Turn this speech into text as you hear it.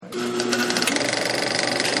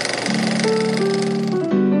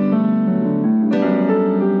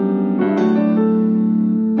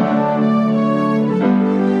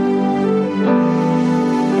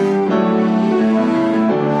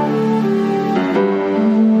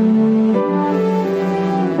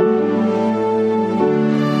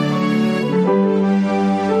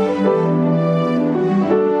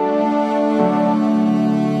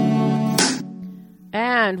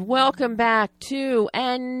welcome back to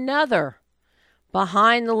another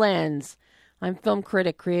Behind the Lens. I'm film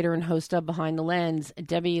critic, creator, and host of Behind the Lens,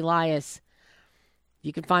 Debbie Elias.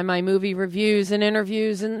 You can find my movie reviews and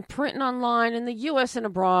interviews in print and online in the U.S. and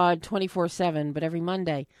abroad 24/7. But every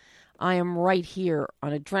Monday, I am right here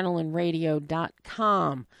on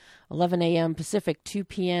AdrenalineRadio.com, 11 a.m. Pacific, 2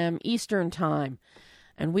 p.m. Eastern Time.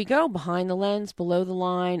 And we go behind the lens, below the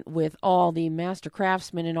line, with all the master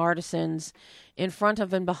craftsmen and artisans in front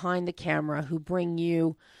of and behind the camera who bring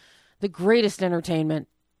you the greatest entertainment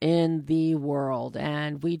in the world.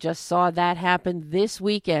 And we just saw that happen this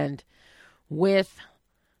weekend with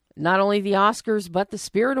not only the Oscars, but the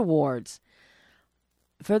Spirit Awards.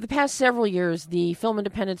 For the past several years, the Film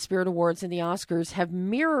Independent Spirit Awards and the Oscars have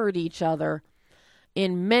mirrored each other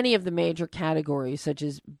in many of the major categories, such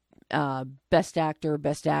as Best Actor,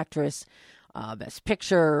 Best Actress, Best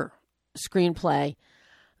Picture, Screenplay.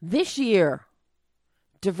 This year,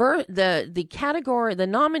 the category, the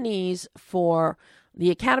nominees for the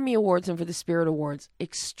Academy Awards and for the Spirit Awards,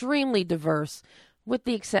 extremely diverse, with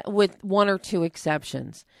one or two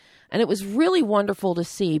exceptions. And it was really wonderful to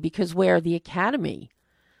see, because where the Academy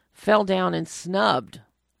fell down and snubbed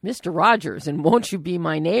Mr. Rogers and Won't You Be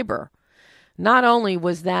My Neighbor, not only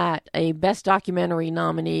was that a Best Documentary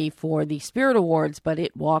nominee for the Spirit Awards, but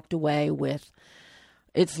it walked away with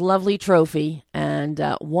its lovely trophy and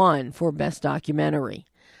won for Best Documentary.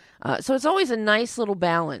 So it's always a nice little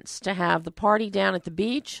balance to have the party down at the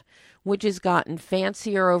beach, which has gotten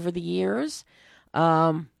fancier over the years,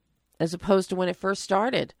 as opposed to when it first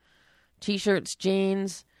started. T-shirts,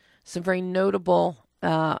 jeans, some very notable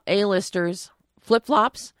A-listers,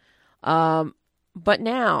 flip-flops. But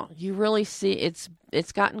now you really see it's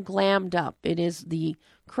gotten glammed up. It is the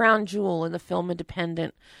crown jewel in the film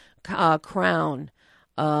independent crown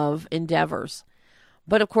of endeavors.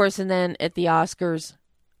 But of course, and then at the Oscars,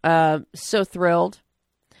 so thrilled.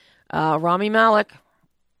 Rami Malek,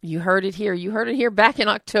 you heard it here. You heard it here back in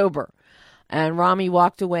October. And Rami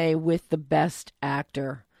walked away with the Best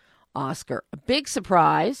Actor Oscar. A big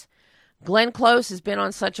surprise. Glenn Close has been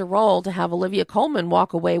on such a roll to have Olivia Colman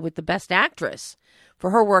walk away with the Best Actress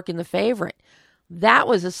for her work in The Favorite. That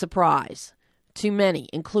was a surprise to many,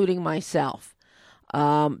 including myself.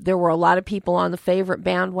 There were a lot of people on The Favorite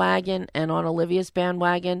bandwagon and on Olivia's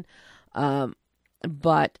bandwagon,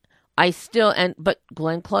 but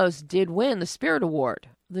Glenn Close did win the Spirit Award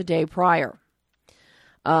the day prior.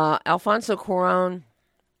 Alfonso Cuarón,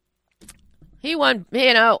 he won.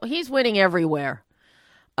 He's winning everywhere.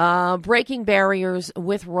 Breaking Barriers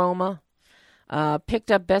with Roma,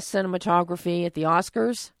 picked up Best Cinematography at the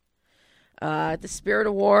Oscars. At the Spirit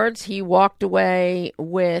Awards, he walked away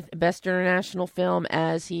with Best International Film,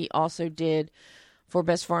 as he also did for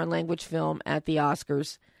Best Foreign Language Film at the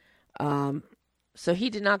Oscars. So he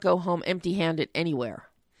did not go home empty-handed anywhere.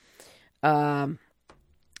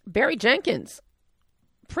 Barry Jenkins,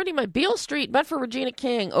 pretty much Beale Street, but for Regina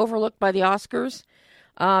King, overlooked by the Oscars.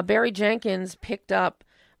 Barry Jenkins picked up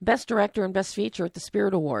Best Director and Best Feature at the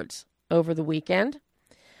Spirit Awards over the weekend.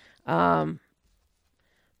 And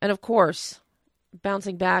of course,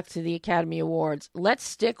 bouncing back to the Academy Awards, let's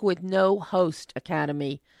stick with no host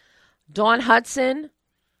Academy. Dawn Hudson,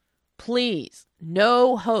 please,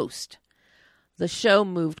 no host. The show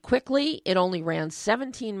moved quickly. It only ran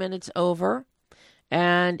 17 minutes over.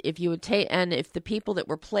 And if the people that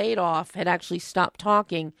were played off had actually stopped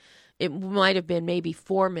talking, it might have been maybe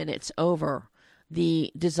 4 minutes over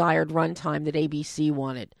the desired runtime that ABC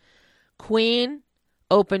wanted. Queen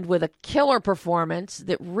opened with a killer performance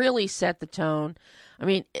that really set the tone. I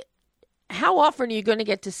mean, how often are you going to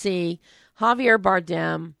get to see Javier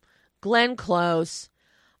Bardem, Glenn Close,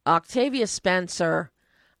 Octavia Spencer,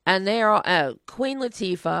 and they are Queen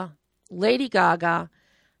Latifah, Lady Gaga,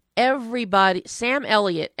 everybody, Sam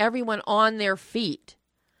Elliott, everyone on their feet,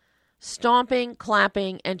 stomping,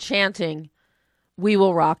 clapping, and chanting, "We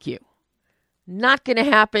Will Rock You." Not going to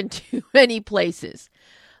happen too many places.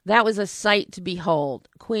 That was a sight to behold.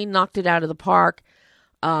 Queen knocked it out of the park.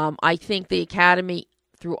 I think the Academy,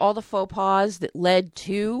 through all the faux pas that led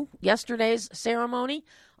to yesterday's ceremony,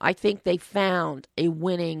 I think they found a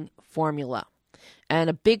winning formula. And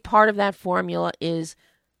a big part of that formula is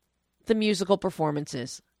the musical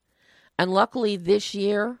performances. And luckily this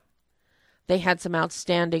year, they had some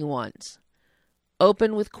outstanding ones.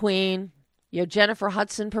 Open with Queen. You have Jennifer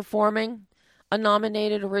Hudson performing a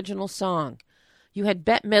nominated original song. You had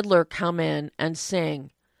Bette Midler come in and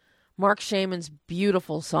sing Mark Shaman's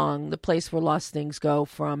beautiful song, The Place Where Lost Things Go,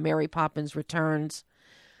 from Mary Poppins Returns.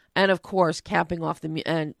 And of course, capping off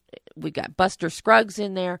and we got Buster Scruggs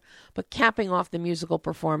in there, but capping off the musical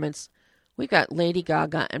performance we've got Lady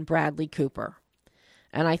Gaga and Bradley Cooper.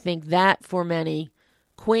 And I think that for many,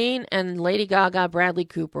 Queen and Lady Gaga, Bradley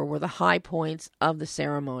Cooper were the high points of the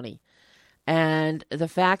ceremony. And the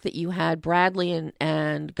fact that you had Bradley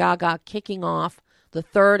and Gaga kicking off the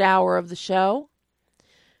third hour of the show,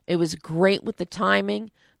 it was great with the timing,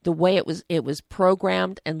 the way it was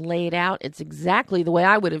programmed and laid out. It's exactly the way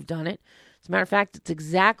I would have done it. As a matter of fact, it's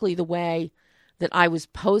exactly the way that I was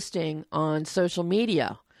posting on social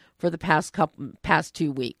media for the past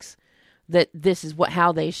 2 weeks, that this is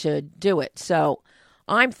how they should do it. So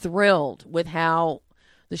I'm thrilled with how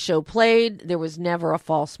the show played. There was never a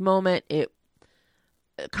false moment.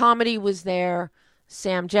 Comedy was there.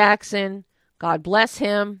 Sam Jackson, God bless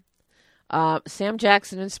him. Sam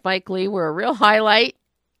Jackson and Spike Lee were a real highlight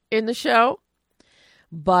in the show.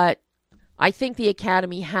 But I think the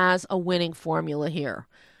Academy has a winning formula here.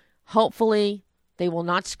 Hopefully, they will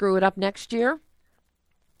not screw it up next year.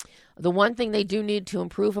 The one thing they do need to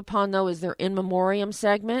improve upon, though, is their in memoriam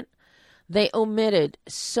segment. They omitted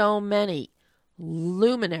so many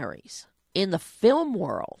luminaries in the film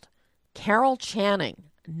world. Carol Channing,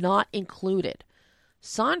 not included.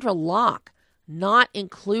 Sandra Locke, not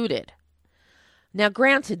included. Now,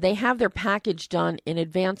 granted, they have their package done in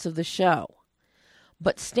advance of the show.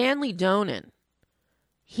 But Stanley Donen,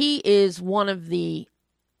 he is one of the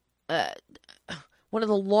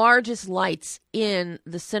largest lights in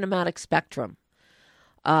the cinematic spectrum.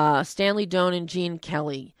 Stanley Donen, Gene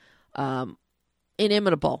Kelly,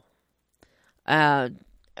 inimitable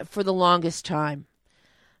for the longest time.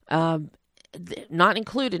 Not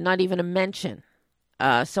included, not even a mention.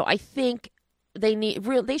 So I think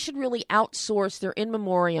they should really outsource their in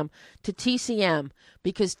memoriam to TCM,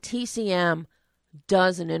 because TCM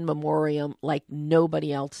does an in memoriam like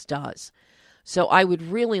nobody else does. So I would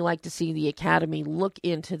really like to see the Academy look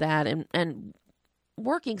into that and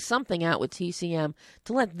working something out with TCM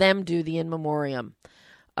to let them do the in memoriam.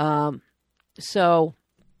 So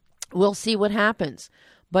we'll see what happens.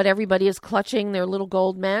 But everybody is clutching their little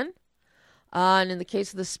gold men. And in the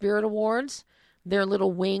case of the Spirit Awards, their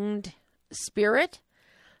little winged spirit.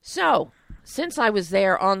 So, since I was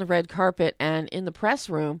there on the red carpet and in the press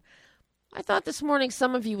room, I thought this morning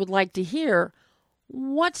some of you would like to hear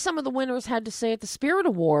what some of the winners had to say at the Spirit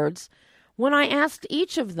Awards when I asked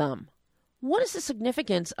each of them, what is the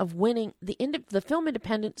significance of winning the Film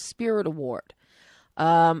Independent Spirit Award?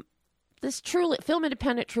 Film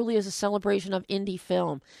Independent truly is a celebration of indie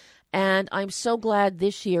film. And I'm so glad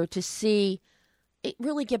this year to see it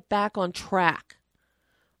really get back on track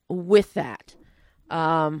with that.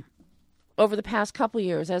 Over the past couple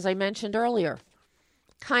years, as I mentioned earlier,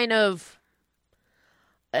 kind of,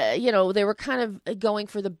 they were kind of going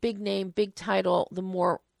for the big name, big title, the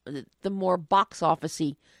more box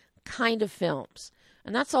office-y kind of films.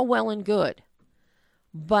 And that's all well and good.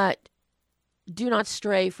 But do not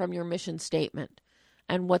stray from your mission statement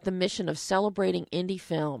and what the mission of celebrating indie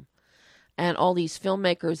film and all these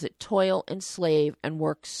filmmakers that toil and slave and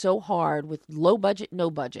work so hard with low budget, no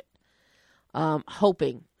budget,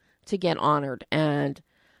 hoping to get honored. And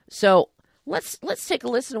so let's take a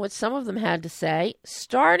listen to what some of them had to say,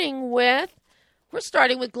 we're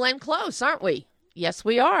starting with Glenn Close, aren't we? Yes,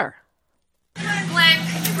 we are. Glenn,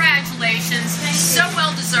 congratulations. So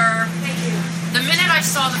well deserved. Thank you. The minute I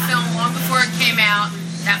saw the film long before it came out,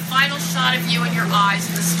 that final shot of you and your eyes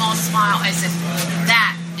and the small smile, I said,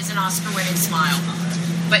 that is an Oscar-winning smile.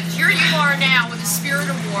 But here you are now with the Spirit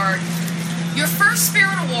Award, your first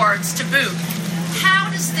Spirit Awards to boot. How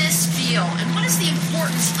does this feel, and what is the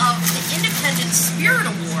importance of the Independent Spirit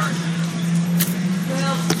Award?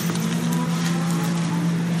 Well,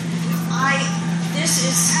 I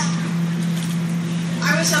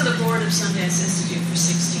was on the board of Sundance Institute for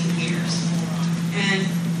 16 years, and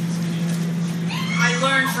I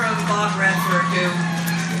learned from Bob Redford, who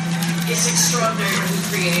is extraordinary, who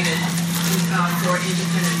created for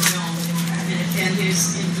independent film, and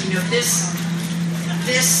this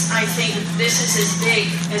I think this is as big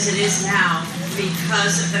as it is now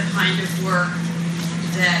because of the kind of work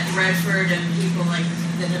that Redford and people like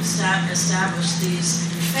that have established these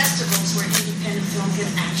festivals where independent film can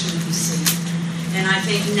actually be seen. And I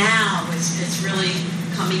think now it's really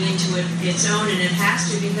coming into its own, and it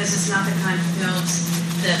has to, because it's not the kind of films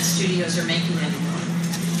that studios are making anymore.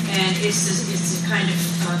 And it's the kind of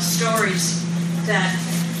stories that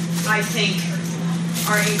I think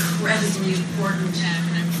are incredibly important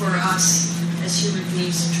for us as human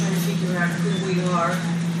beings to try to figure out who we are,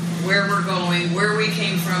 where we're going, where we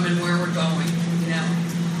came from, and where we're going,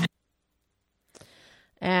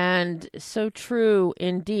 And so true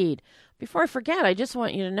indeed. Before I forget, I just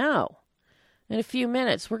want you to know, In a few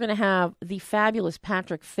minutes, we're going to have the fabulous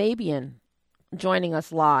Patrick Fabian joining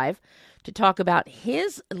us live to talk about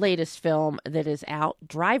his latest film that is out,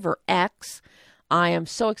 Driver X. I am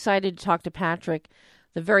so excited to talk to Patrick.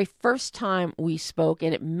 The very first time we spoke,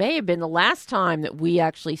 and it may have been the last time that we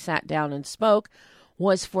actually sat down and spoke,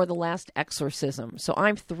 was for The Last Exorcism. So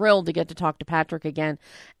I'm thrilled to get to talk to Patrick again.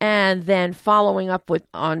 And then following up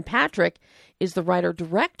on Patrick is the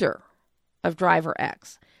writer-director of Driver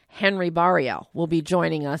X. Henry Barriel will be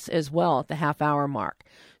joining us as well at the half-hour mark.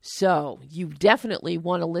 So you definitely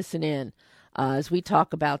want to listen in as we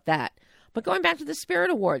talk about that. But going back to the Spirit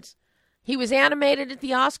Awards, he was animated at the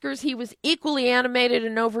Oscars. He was equally animated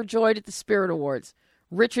and overjoyed at the Spirit Awards.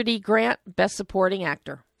 Richard E. Grant, Best Supporting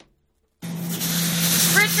Actor.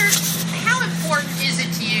 Richard, how important is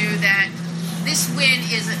it to you that this win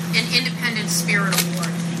is an Independent Spirit Award?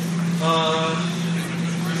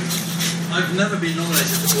 I've never been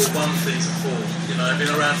nominated for one thing before. You know, I've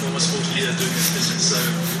been around for almost 40 years doing this business, so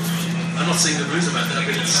I'm not saying the blues about that,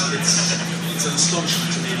 but it's an astonishment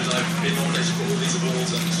to me that I've been nominated for all these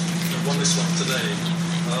awards and won this one today.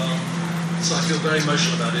 So I feel very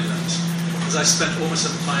emotional about it, because I've spent almost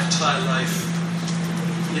my entire life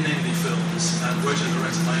in indie films and wrote and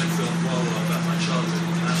directed my own film while about my childhood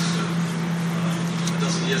in Africa. A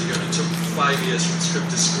dozen years ago, it took 5 years from script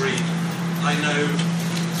to screen. I know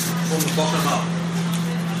from the bottom up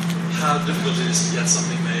how difficult it is to get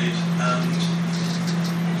something made, and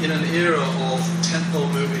in an era of tentpole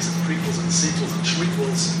movies and prequels and sequels and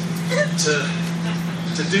shrinkles,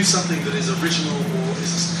 to do something that is original or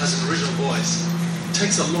has an original voice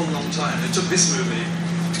takes a long, long time. It took this movie,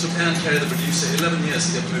 it took Anne Carey, the producer, 11 years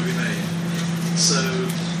to get the movie made. So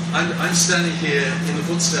I'm standing here in the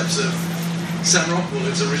footsteps of Sam Rockwell, who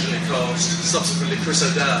was originally cast, subsequently Chris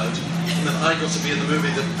O'Dowd, and then I got to be in the movie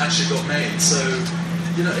that actually got made. So,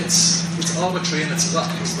 you know, it's arbitrary and it's luck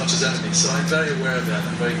as much as anything. So I'm very aware of that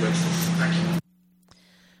and very grateful. Thank you.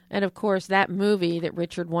 And of course, that movie that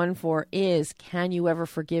Richard won for is Can You Ever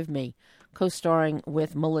Forgive Me, co-starring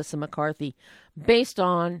with Melissa McCarthy, based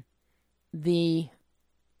on the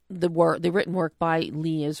written work by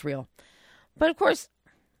Lee Israel. But of course,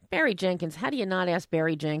 Barry Jenkins, how do you not ask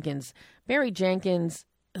Barry Jenkins? Barry Jenkins,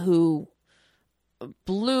 who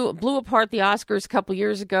blew apart the Oscars a couple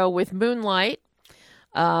years ago with Moonlight,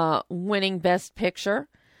 winning Best Picture.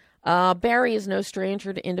 Barry is no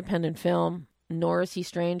stranger to independent film, nor is he a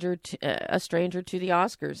stranger to the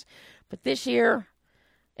Oscars. But this year,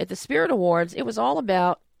 at the Spirit Awards, it was all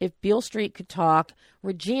about If Beale Street Could Talk.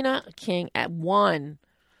 Regina King won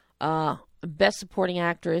Best Supporting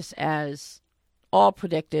Actress, as all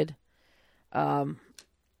predicted.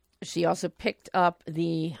 She also picked up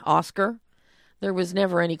the Oscar. There was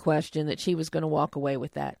never any question that she was going to walk away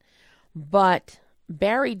with that. But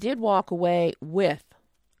Barry did walk away with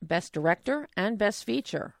Best Director and Best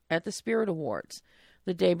Feature at the Spirit Awards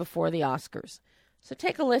the day before the Oscars. So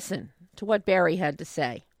take a listen to what Barry had to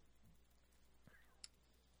say.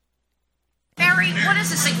 Barry, what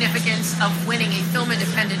is the significance of winning a Film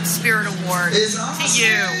Independent Spirit Award to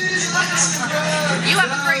you? You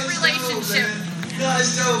have a great relationship. Yeah,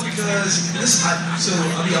 it's dope because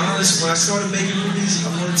I'll be honest, when I started making movies,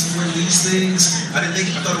 I wanted to win these things. I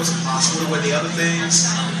thought it was impossible to win the other things.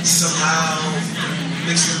 Somehow,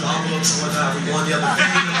 mixing the envelopes and whatnot, we won the other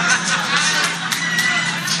thing.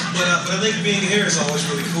 But I think being here is always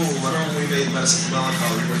really cool. I remember when we made Medicine for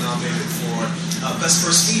Melancholy, we were nominated for Best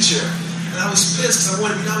First Feature. And I was pissed because I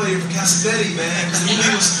wanted to be nominated for Cassavetes, man,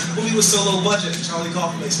 because the movie was so low budget. Charlie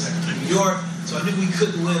Kaufman makes it in New York, so I knew we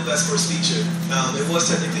couldn't win Best First Feature. It was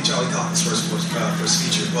technically Charlie Kaufman's first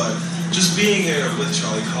feature, but just being here with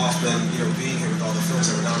Charlie Kaufman, being here with all the films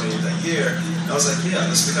that were nominated that year, I was like, yeah,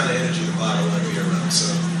 this is the kind of energy, the vibe I want to be around. So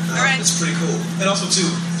it's pretty cool. And also, too,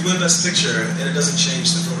 you win Best Picture, and it doesn't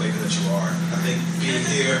change the filmmaker that you are. I think being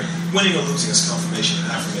here, winning or losing is confirmation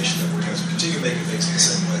and affirmation that we're going to continue making things in the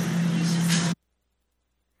same way.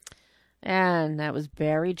 And that was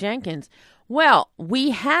Barry Jenkins. Well,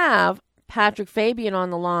 we have Patrick Fabian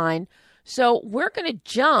on the line, so we're going to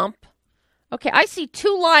jump. Okay, I see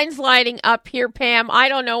 2 lines lighting up here, Pam. I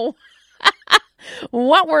don't know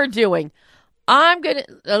what we're doing. I'm gonna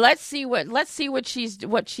let's see what she's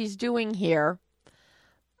doing here.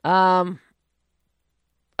 Oh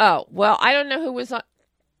well, I don't know who was on.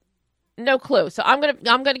 No clue. So I'm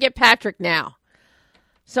gonna get Patrick now.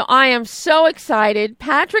 So I am so excited.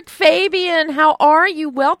 Patrick Fabian, how are you?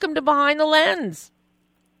 Welcome to Behind the Lens.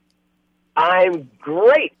 I'm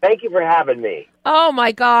great. Thank you for having me. Oh,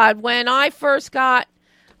 my God. When I first got,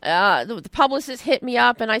 the publicist hit me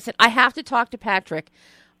up and I said, I have to talk to Patrick.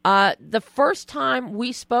 The first time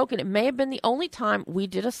we spoke, and it may have been the only time, we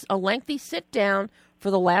did a lengthy sit down for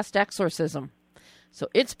The Last Exorcism. So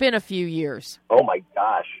it's been a few years. Oh my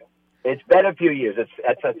gosh, it's been a few years.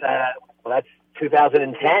 That's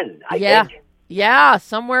 2010. I think. Yeah,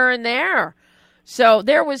 somewhere in there. So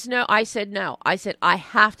there was no. I said no. I said I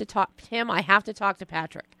have to talk to him. I have to talk to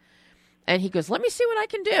Patrick, and he goes, "Let me see what I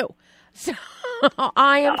can do." So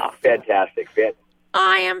I am fantastic.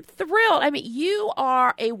 I am thrilled. I mean, you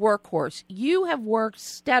are a workhorse. You have worked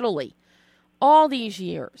steadily all these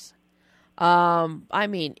years. I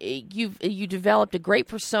mean, you developed a great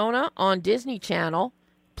persona on Disney Channel,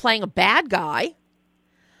 playing a bad guy.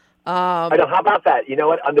 I know. How about that? You know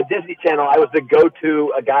what? On the Disney Channel, I was the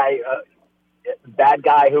go-to bad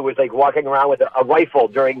guy who was like walking around with a rifle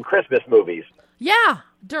during Christmas movies. Yeah,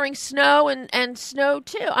 during Snow and Snow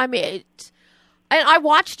too. I mean, and I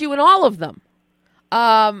watched you in all of them.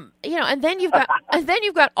 And then you've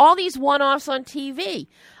got all these one-offs on TV.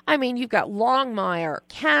 I mean, you've got Longmire,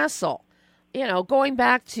 Castle. Going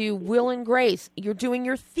back to Will and Grace, you're doing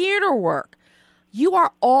your theater work. You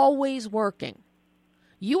are always working.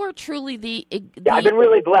 You are truly I've been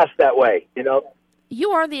really blessed that way,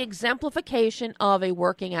 You are the exemplification of a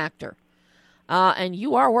working actor. And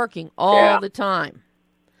you are working all the time.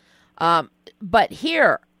 But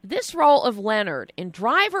here, this role of Leonard in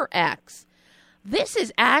Driver X, this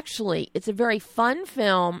is it's a very fun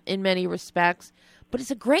film in many respects, but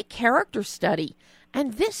it's a great character study.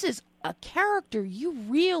 And this is a character you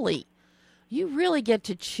really get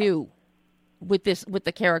to chew with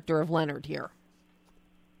the character of Leonard here.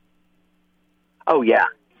 Oh yeah,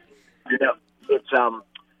 it's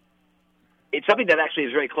something that actually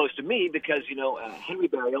is very close to me because Henry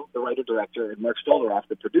Burial, the writer director, and Mark Stoloroff,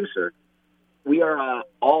 the producer, we are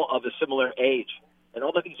all of a similar age, and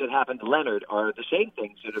all the things that happened to Leonard are the same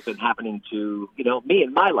things that have been happening to me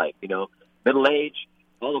in my life. Middle age,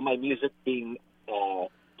 all of my music being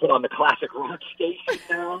put on the classic rock station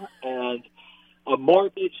now, and a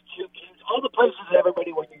mortgage, 2 kids, all the places that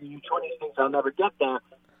everybody when you're in your 20s thinks I'll never get there.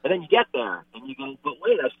 And then you get there, and you go, but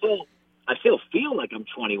wait, I still feel like I'm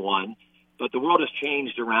 21, but the world has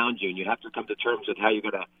changed around you, and you have to come to terms with how you're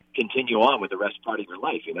going to continue on with the rest part of your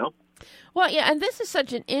life, Well, yeah, and this is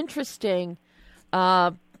such an interesting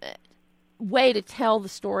way to tell the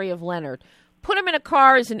story of Leonard. Put him in a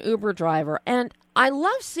car as an Uber driver, and I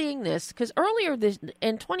love seeing this because earlier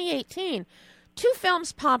in 2018, 2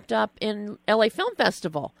 films popped up in LA Film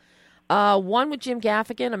Festival. One with Jim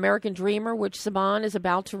Gaffigan, American Dreamer, which Saban is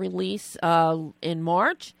about to release in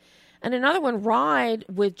March. And another one, Ride,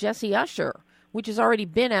 with Jesse Usher, which has already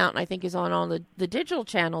been out and I think is on the digital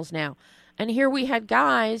channels now. And here we had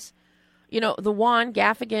guys, the one,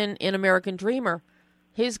 Gaffigan in American Dreamer,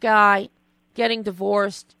 his guy getting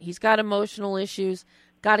divorced. He's got emotional issues,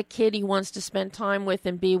 got a kid he wants to spend time with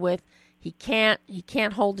and be with. He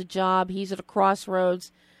can't hold a job. He's at a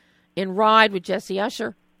crossroads. In Ride with Jesse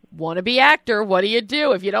Usher, wannabe actor, what do you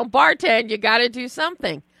do? If you don't bartend, you got to do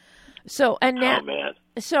something. So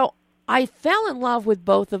I fell in love with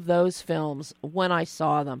both of those films when I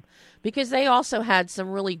saw them because they also had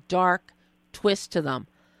some really dark twists to them.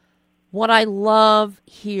 What I love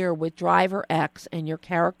here with Driver X and your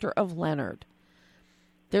character of Leonard,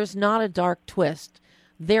 there's not a dark twist.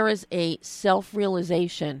 There is a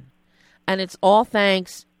self-realization, and it's all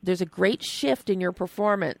thanks. There's a great shift in your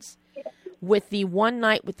performance with the one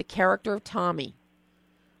night with the character of Tommy,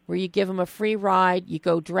 where you give him a free ride, you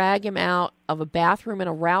go drag him out of a bathroom in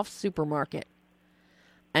a Ralph's supermarket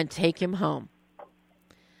and take him home.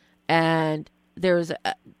 And there's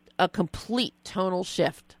a complete tonal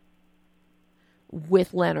shift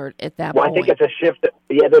with Leonard at that point. I think it's a shift.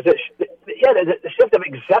 There's a shift of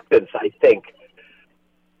acceptance, I think.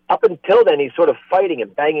 Up until then, he's sort of fighting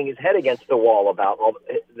and banging his head against the wall about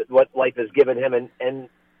what life has given him. And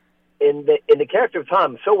in the character of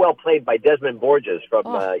Tom, so well played by Desmond Borges from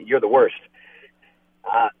You're the Worst,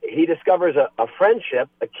 he discovers a friendship,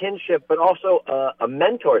 a kinship, but also a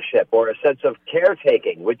mentorship or a sense of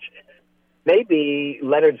caretaking, which may be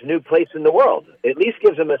Leonard's new place in the world. It at least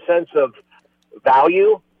gives him a sense of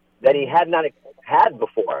value that he had not had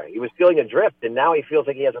before. He was feeling adrift, and now he feels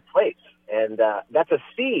like he has a place. And that's a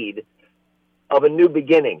seed of a new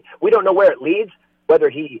beginning. We don't know where it leads, whether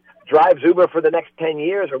he drives Uber for the next 10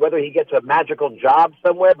 years or whether he gets a magical job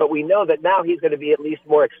somewhere, but we know that now he's going to be at least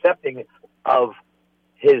more accepting of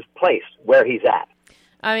his place, where he's at.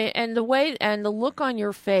 I mean, and the way and the look on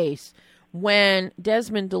your face when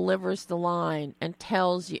Desmond delivers the line and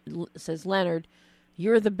says, Leonard,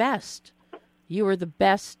 you're the best. You are the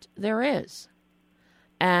best there is.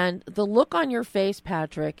 And the look on your face,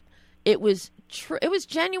 Patrick, it was it was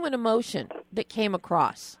genuine emotion that came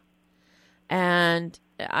across. And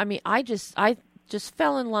I mean, I just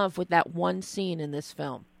fell in love with that one scene in this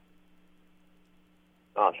film.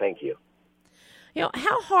 Oh, thank you. You know,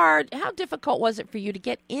 how difficult was it for you to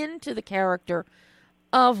get into the character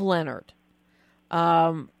of Leonard?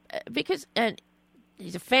 Because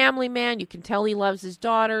he's a family man. You can tell he loves his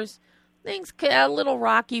daughters. Things get a little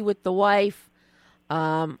rocky with the wife.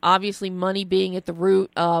 Obviously, money being at the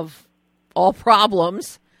root of all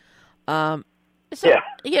problems. You know,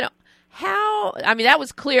 that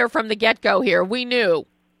was clear from the get-go here. We knew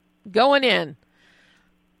going in.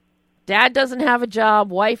 Dad doesn't have a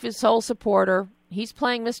job. Wife is sole supporter. He's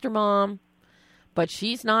playing Mr. Mom, but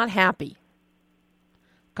she's not happy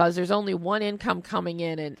because there's only one income coming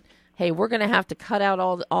in, and hey, we're going to have to cut out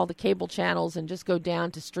all the cable channels and just go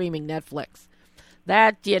down to streaming Netflix.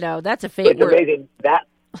 That, you know, that's a fate. It's amazing.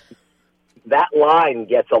 That line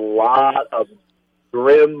gets a lot of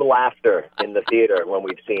grim laughter in the theater when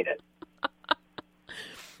we've seen it.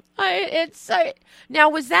 Now,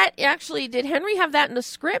 was that actually, did Henry have that in the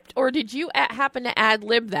script, or did you happen to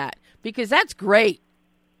ad-lib that? Because that's great.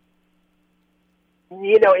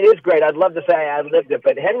 You know, it is great. I'd love to say I ad-libbed it,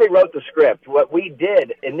 but Henry wrote the script. What we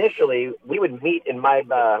did initially, we would meet in my,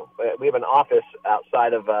 we have an office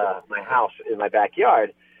outside of my house in my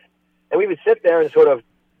backyard, and we would sit there and sort of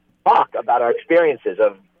talk about our experiences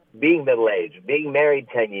of being middle-aged, being married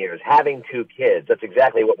 10 years, having 2 kids. That's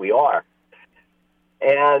exactly what we are.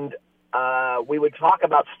 And we would talk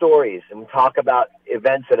about stories and talk about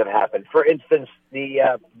events that have happened. For instance,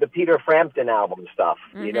 the Peter Frampton album stuff.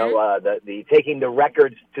 Mm-hmm. You know, the taking the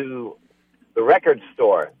records to the record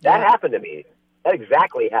store. That happened to me. That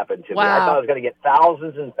exactly happened to me. I thought I was going to get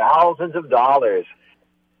thousands and thousands of dollars,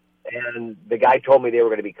 and the guy told me they were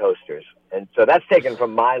going to be coasters. And so that's taken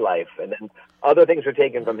from my life, and then other things were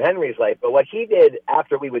taken from Henry's life. But what he did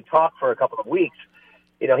after we would talk for a couple of weeks,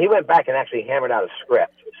 you know, he went back and actually hammered out a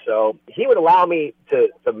script. So he would allow me to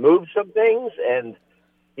move some things, and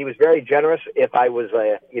he was very generous if I was,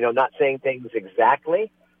 you know, not saying things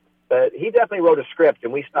exactly. But he definitely wrote a script,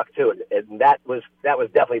 and we stuck to it, and that was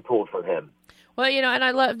definitely pulled from him. Well, you know, and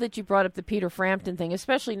I love that you brought up the Peter Frampton thing,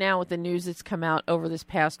 especially now with the news that's come out over this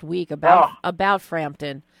past week about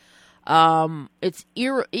Frampton. It's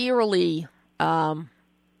eerily,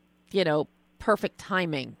 you know, perfect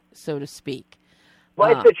timing, so to speak.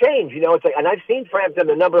 Well, it's a change, you know. It's like, and I've seen Frampton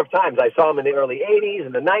a number of times. I saw him in the early '80s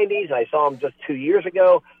and the '90s, and I saw him just 2 years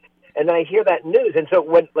ago. And then I hear that news, and so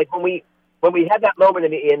when we had that moment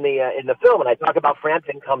in the film, and I talk about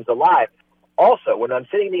Frampton Comes Alive. Also, when I'm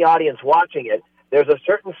sitting in the audience watching it, there's a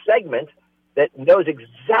certain segment that knows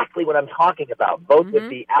exactly what I'm talking about, both with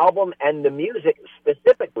the album and the music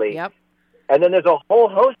specifically. Yep. And then there's a whole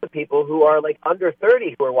host of people who are like under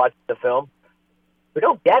 30 who are watching the film who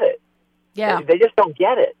don't get it. Yeah. They just don't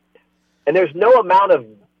get it. And there's no amount of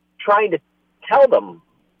trying to tell them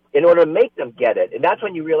in order to make them get it. And that's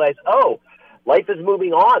when you realize, oh, life is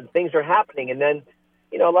moving on. Things are happening. And then,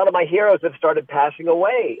 you know, a lot of my heroes have started passing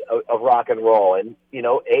away of rock and roll. And, you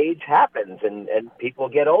know, age happens and people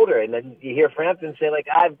get older. And then you hear Frampton say, like,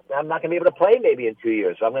 I'm not going to be able to play maybe in 2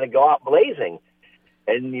 years, so I'm going to go out blazing.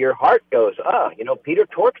 And your heart goes, you know, Peter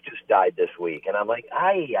Tork just died this week. And I'm like,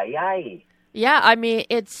 ay. Yeah, I mean,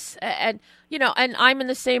 it's, and, you know, and I'm in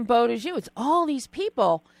the same boat as you. It's all these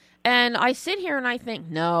people. And I sit here and I think,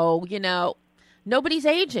 no, you know, nobody's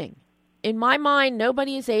aging. In my mind,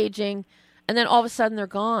 nobody is aging. And then all of a sudden they're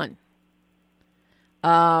gone. They're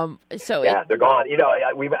gone. You know,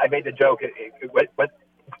 I made the joke.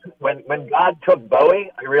 When God took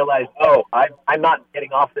Bowie, I realized, I'm not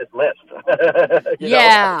getting off this list.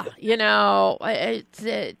 You know, it's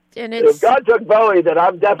if God took Bowie, then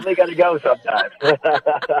I'm definitely going to go sometime.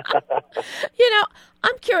 You know,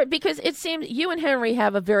 I'm curious because it seems you and Henry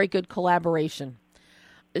have a very good collaboration.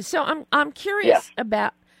 So I'm curious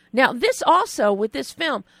about now. This also with this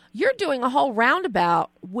film, you're doing a whole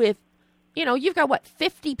roundabout with, you know, you've got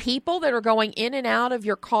 50 people that are going in and out of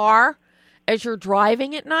your car as you're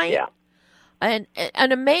driving at night. Yeah. And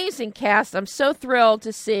an amazing cast. I'm so thrilled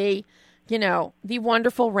to see, you know, the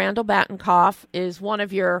wonderful Randall Battenkoff is one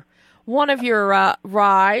of your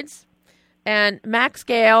rides. And Max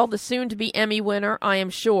Gale, the soon-to-be Emmy winner, I am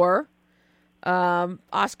sure.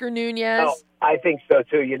 Oscar Nunez. Oh, I think so,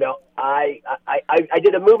 too. You know, I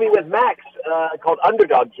did a movie with Max called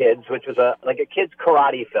Underdog Kids, which was a kid's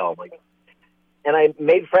karate film. And I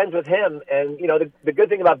made friends with him. And, you know, the good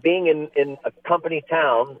thing about being in a company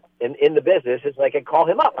town in the business is I could call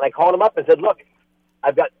him up. And I called him up and said, look,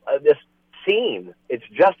 I've got this scene. It's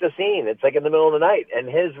just a scene. It's like in the middle of the night. And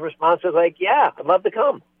his response was like, yeah, I'd love to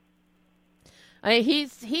come.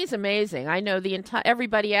 He's amazing. I know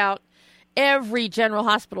every General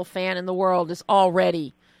Hospital fan in the world is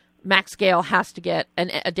already. Max Gail has to get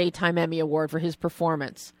a Daytime Emmy Award for his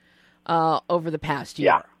performance over the past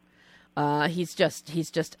year. Yeah. He's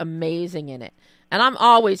just amazing in it, and I'm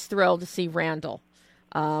always thrilled to see Randall.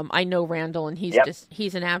 I know Randall, and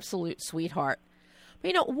he's an absolute sweetheart.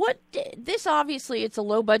 But, this obviously it's a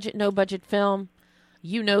low budget, no budget film.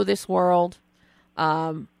 You know this world.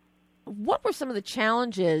 What were some of the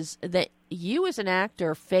challenges that you as an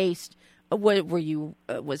actor faced? Were you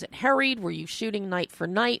was it harried? Were you shooting night for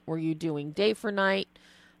night? Were you doing day for night,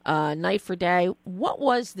 night for day? What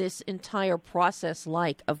was this entire process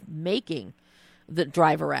like of making the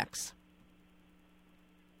Driver X?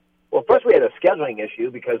 Well, first we had a scheduling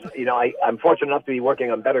issue because, I'm fortunate enough to be working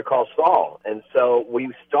on Better Call Saul. And so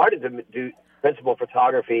we started to do principal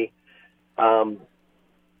photography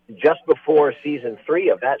just before season 3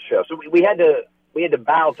 of that show. So we had to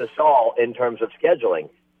bow to Saul in terms of scheduling.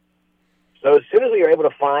 So as soon as we were able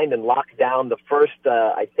to find and lock down the first,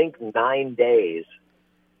 9 days,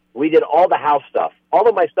 we did all the house stuff. All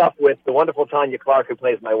of my stuff with the wonderful Tanya Clark, who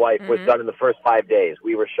plays my wife, was done in the first 5 days.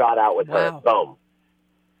 We were shot out with her at Boom.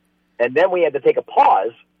 And then we had to take a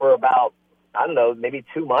pause for about, maybe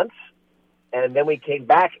 2 months. And then we came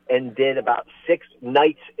back and did about 6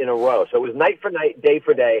 nights in a row. So it was night for night, day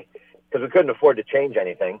for day, because we couldn't afford to change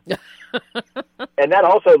anything. And that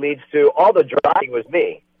also leads to all the driving was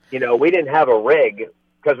me. We didn't have a rig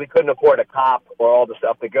because we couldn't afford a cop or all the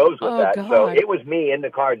stuff that goes with that. God. So it was me in the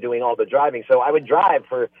car doing all the driving. So I would drive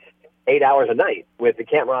for 8 hours a night with the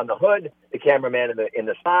camera on the hood, the cameraman in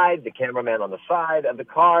the side, the cameraman on the side of the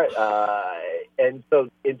car. And so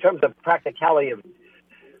in terms of practicality of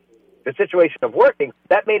the situation of working,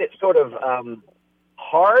 that made it sort of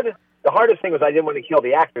hard. The hardest thing was I didn't want to kill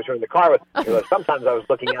the actors who were in the car with me. Sometimes I was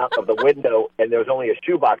looking out of the window and there was only a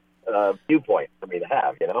shoebox viewpoint for me to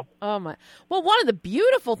have, Oh, my. Well, one of the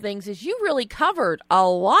beautiful things is you really covered a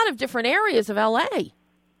lot of different areas of L.A.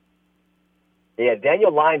 Yeah,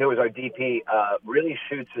 Daniel Line, who was our DP, really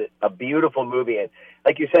shoots a beautiful movie. And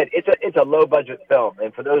like you said, it's a low-budget film.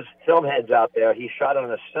 And for those film heads out there, he shot on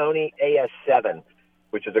a Sony AS7,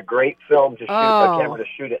 which is a great film to shoot, a camera to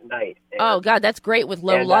shoot at night. And, God, that's great with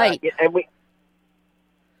low light. It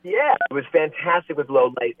was fantastic with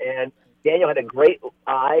low light. And Daniel had a great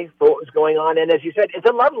eye for what was going on. And as you said, it's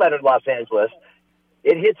a love letter to Los Angeles.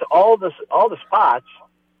 It hits all the spots.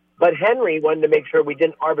 But Henry wanted to make sure we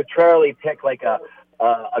didn't arbitrarily pick like a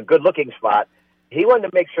good-looking spot. He wanted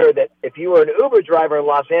to make sure that if you were an Uber driver in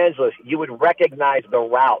Los Angeles, you would recognize the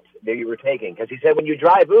route that you were taking. Because he said when you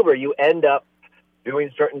drive Uber, you end up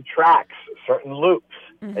doing certain tracks, certain loops,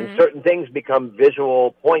 and certain things become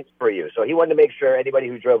visual points for you. So he wanted to make sure anybody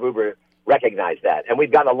who drove Uber recognized that. And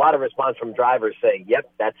we've gotten a lot of response from drivers saying,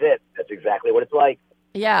 yep, that's it. That's exactly what it's like.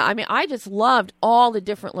 Yeah, I mean, I just loved all the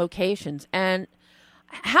different locations. And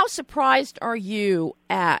how surprised are you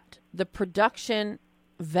at the production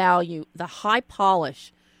value, the high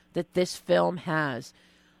polish that this film has?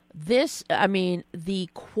 The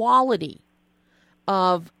quality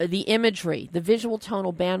of the imagery, the visual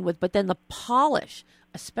tonal bandwidth, but then the polish,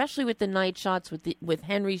 especially with the night shots, with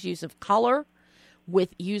Henry's use of color, with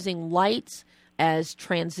using lights as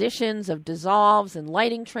transitions of dissolves and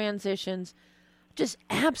lighting transitions, just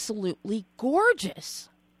absolutely gorgeous.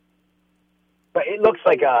 But it looks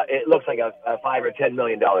like a $5 or $10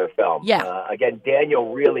 million film. Yeah. Again,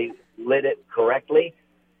 Daniel really lit it correctly,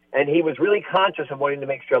 and he was really conscious of wanting to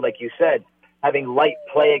make sure, like you said, having light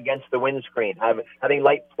play against the windscreen, having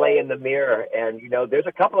light play in the mirror. And, there's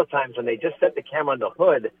a couple of times when they just set the camera on the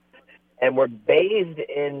hood and were bathed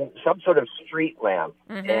in some sort of street lamp.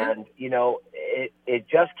 And, it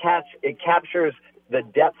just captures the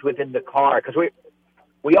depth within the car. Because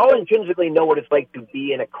we all intrinsically know what it's like to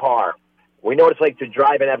be in a car. We know what it's like to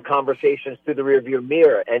drive and have conversations through the rearview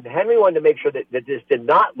mirror. And Henry wanted to make sure that this did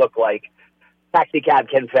not look like Taxi Cab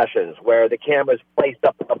Confessions, where the camera's placed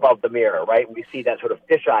up above the mirror, right? We see that sort of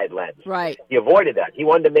fish-eyed lens. Right. He avoided that. He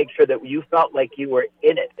wanted to make sure that you felt like you were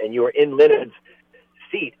in it and you were in Leonard's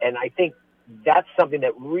seat. And I think that's something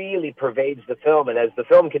that really pervades the film. And as the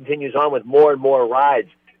film continues on with more and more rides,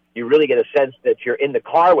 you really get a sense that you're in the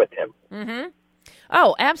car with him. Mm-hmm.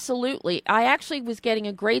 Oh, absolutely. I actually was getting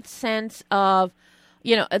a great sense of,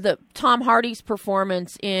 the Tom Hardy's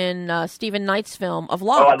performance in Stephen Knight's film of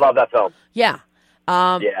Locke. Oh, I love that film. Yeah.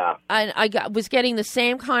 Yeah. And I was getting the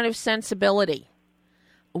same kind of sensibility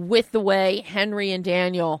with the way Henry and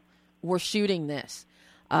Daniel were shooting this.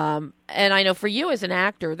 And I know for you as an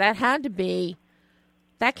actor, that can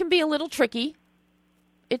be a little tricky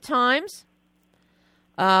at times.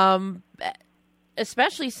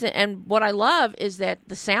 especially, and what I love is that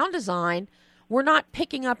the sound design, we're not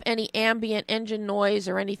picking up any ambient engine noise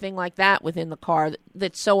or anything like that within the car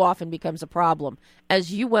that so often becomes a problem,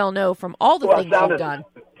 as you well know from all the things you've done.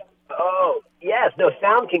 Oh, yes. No,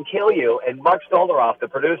 sound can kill you. And Mark Stolderoff, the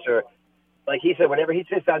producer, like he said, whenever he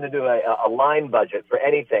sits down to do a line budget for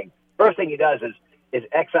anything, first thing he does is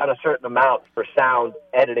X out a certain amount for sound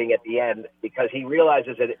editing at the end, because he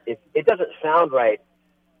realizes that if it doesn't sound right,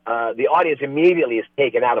 the audience immediately is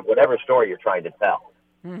taken out of whatever story you're trying to tell.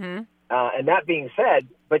 Mm-hmm. And that being said,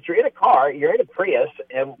 but you're in a car, you're in a Prius,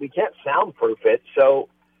 and we can't soundproof it, so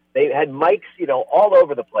they had mics, all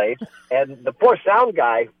over the place, and the poor sound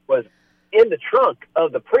guy was in the trunk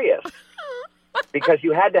of the Prius because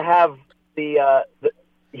you had to have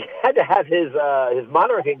his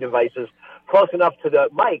monitoring devices close enough to the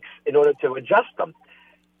mics in order to adjust them.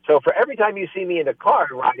 So for every time you see me in a car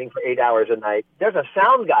riding for 8 hours a night, there's a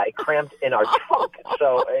sound guy cramped in our trunk.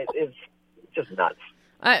 So it's just nuts.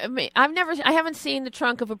 I mean, I haven't seen the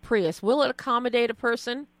trunk of a Prius. Will it accommodate a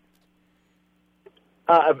person?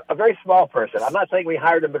 A very small person. I'm not saying we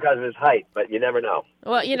hired him because of his height, but you never know.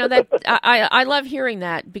 Well, that I love hearing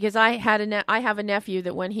that, because I have a nephew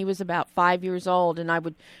that when he was about 5 years old, and I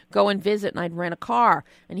would go and visit, and I'd rent a car,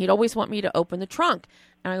 and he'd always want me to open the trunk.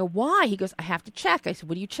 And I go, why? He goes, I have to check. I said,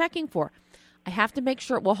 what are you checking for? I have to make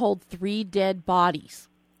sure it will hold 3 dead bodies.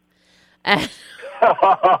 And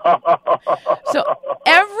so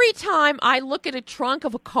every time I look at a trunk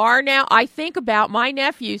of a car now, I think about my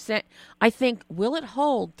nephew. I think, will it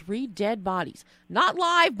hold 3 dead bodies? Not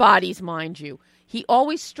live bodies, mind you. He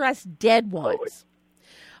always stressed dead ones.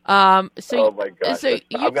 Oh my gosh! So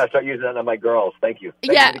I'm gonna start using that on my girls. Thank you.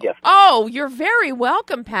 Thank you for the gift. Oh, you're very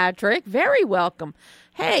welcome, Patrick. Very welcome.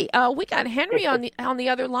 Hey, we got Henry on the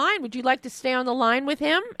other line. Would you like to stay on the line with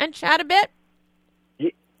him and chat a bit?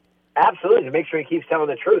 Absolutely, to make sure he keeps telling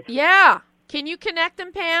the truth. Yeah. Can you connect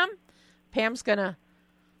them, Pam? Pam's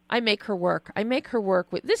I make her work.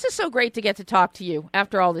 This is so great to get to talk to you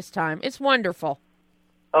after all this time. It's wonderful.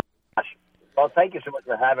 Oh, gosh. Well, thank you so much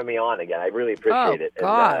for having me on again. I really appreciate it.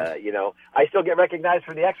 God. And, I still get recognized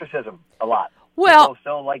for The Exorcism a lot. Well, I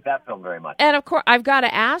still like that film very much. And, of course, I've got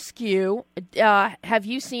to ask you, have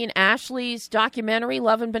you seen Ashley's documentary,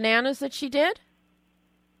 Love and Bananas, that she did?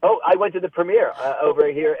 Oh, I went to the premiere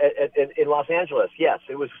over here in Los Angeles. Yes,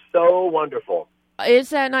 it was so wonderful. Is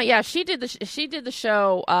that not? Yeah, she did the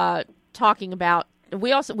show talking about.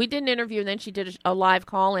 We did an interview, and then she did a live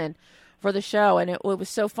call-in for the show, and it was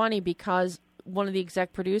so funny because one of the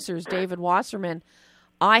exec producers, David Wasserman,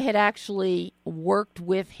 I had actually worked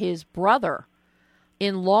with his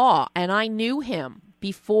brother-in-law, and I knew him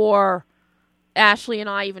before Ashley and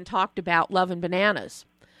I even talked about Love and Bananas.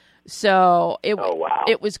 So it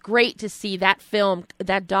was great to see that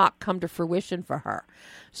doc come to fruition for her.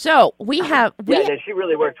 So she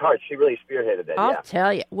really worked hard. She really spearheaded it. I'll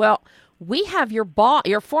tell you. Well, we have your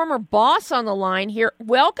former boss on the line here.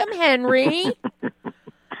 Welcome, Henry.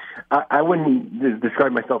 I wouldn't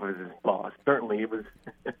describe myself as his boss. Certainly,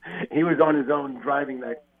 he was on his own driving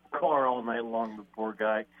that car all night long. The poor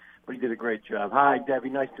guy. But he did a great job. Hi,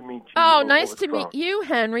 Debbie. Nice to meet you. Oh, nice to meet you,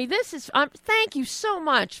 Henry. This is. Thank you so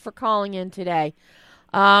much for calling in today.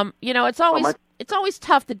 It's always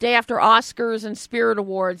tough the day after Oscars and Spirit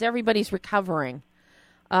Awards. Everybody's recovering.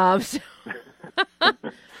 But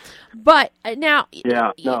now,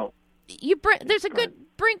 there's a good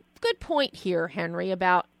point here, Henry,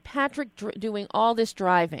 about Patrick doing all this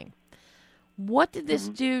driving. What did this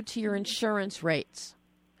do to your insurance rates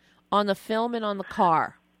on the film and on the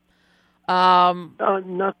car?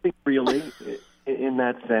 Nothing really in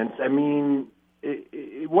that sense. I mean,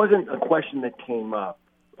 it wasn't a question that came up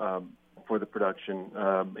for the production.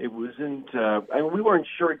 It wasn't. We weren't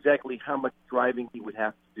sure exactly how much driving he would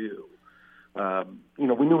have to do.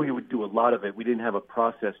 We knew he would do a lot of it. We didn't have a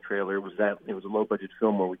process trailer. It was a low budget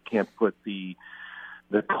film where we can't put the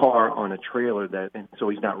car on a trailer, and so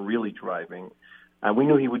he's not really driving. We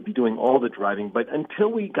knew he would be doing all the driving, but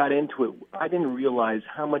until we got into it, I didn't realize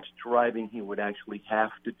how much driving he would actually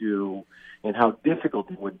have to do and how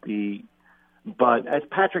difficult it would be. But as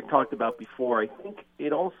Patrick talked about before, I think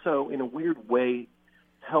it also, in a weird way,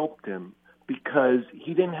 helped him because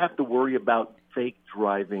he didn't have to worry about fake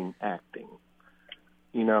driving acting.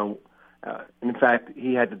 In fact,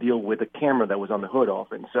 he had to deal with a camera that was on the hood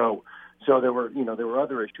often. So there were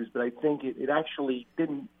other issues, but I think it actually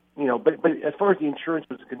didn't. But as far as the insurance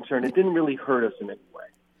was concerned, it didn't really hurt us in any way.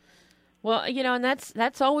 Well, and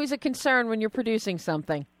that's always a concern when you're producing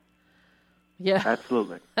something. Yeah,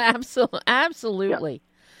 absolutely, absolutely. Yeah.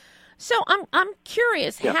 So I'm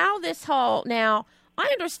curious how this whole. Now I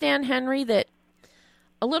understand, Henry, that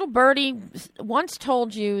a little birdie once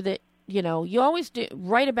told you that, you always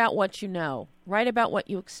write about what you know, write about what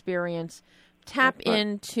you experience, tap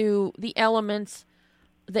into the elements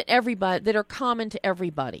that are common to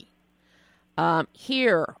everybody.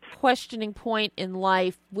 Here, questioning point in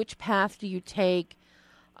life, which path do you take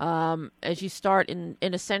as you start in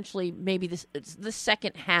essentially maybe the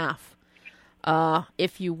second half,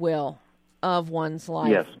 if you will, of one's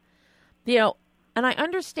life. Yes. And I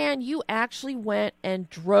understand you actually went and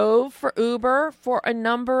drove for Uber for a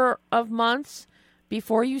number of months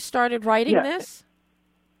before you started writing this?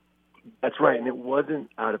 That's right, and it wasn't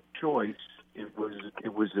out of choice. It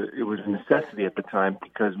was a necessity at the time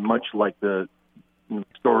because much like the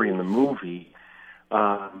story in the movie,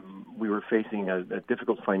 we were facing a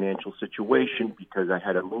difficult financial situation because I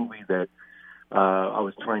had a movie that I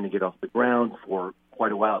was trying to get off the ground for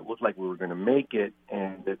quite a while. It looked like we were going to make it,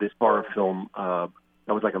 and this horror film that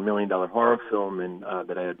was like $1 million horror film, and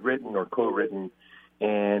that I had written or co-written,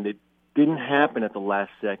 and it didn't happen at the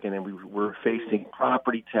last second, and we were facing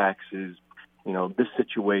property taxes. This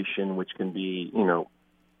situation, which can be,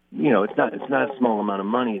 it's not a small amount of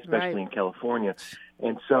money, especially in California.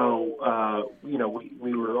 And so,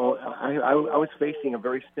 we were all, I was facing a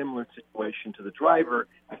very similar situation to the driver.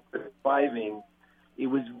 After driving, it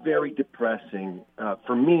was very depressing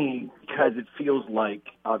for me because it feels like,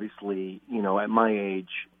 obviously, at my age,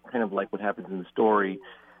 kind of like what happens in the story,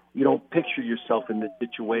 you don't picture yourself in this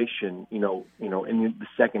situation, in the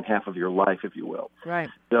second half of your life, if you will. Right.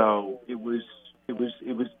 So it was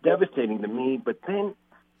devastating to me. But then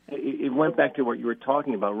it went back to what you were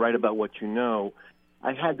talking about, right about what you know.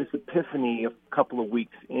 I had this epiphany a couple of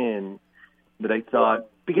weeks in that I thought,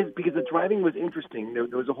 because the driving was interesting, there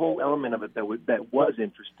was a whole element of it that was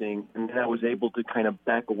interesting, and then I was able to kind of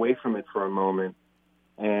back away from it for a moment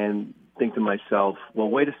and think to myself, well,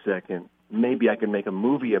 wait a second, maybe I can make a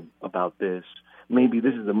movie about this. Maybe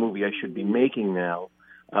this is a movie I should be making now.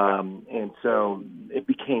 And so it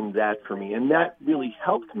became that for me, and that really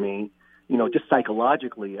helped me, just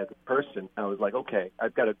psychologically as a person. I was like, okay,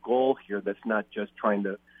 I've got a goal here that's not just trying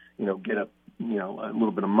to, get a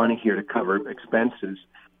little bit of money here to cover expenses.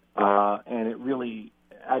 And it really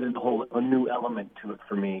added a new element to it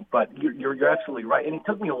for me. But you're absolutely right. And it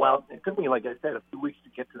took me a while. It took me, like I said, a few weeks to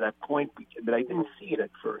get to that point that I didn't see it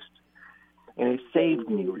at first. And it saved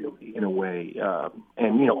me, really, in a way.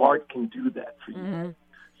 And art can do that for you. Mm-hmm.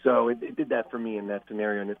 So it did that for me in that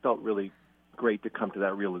scenario, and it felt really great to come to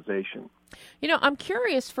that realization. I'm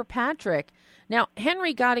curious for Patrick. Now,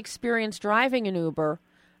 Henry got experience driving an Uber.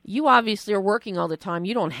 You obviously are working all the time.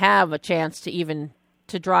 You don't have a chance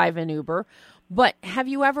to drive an Uber. But had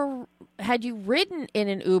you ridden in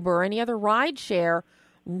an Uber or any other ride share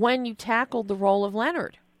when you tackled the role of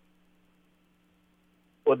Leonard?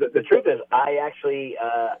 Well, the truth is, I actually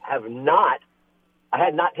I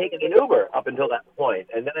had not taken an Uber up until that point,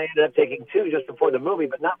 and then I ended up taking two just before the movie,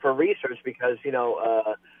 but not for research because,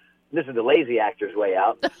 this is the lazy actor's way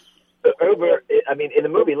out. The Uber, in the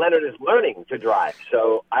movie, Leonard is learning to drive.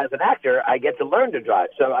 So as an actor, I get to learn to drive.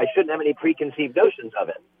 So I shouldn't have any preconceived notions of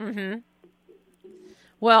it. Mm-hmm.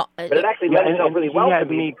 Well, but it actually led itself really well for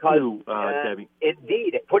me because, too, Debbie.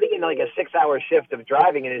 Indeed, putting in like a 6-hour shift of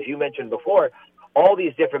driving, and as you mentioned before, all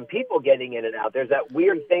these different people getting in and out, there's that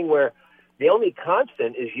weird thing where the only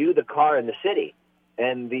constant is you, the car, and the city.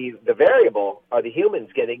 And the variable are the humans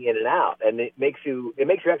getting in and out. And it makes you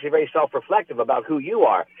actually very self-reflective about who you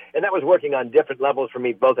are. And that was working on different levels for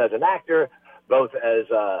me, both as an actor, both as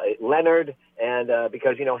Leonard, and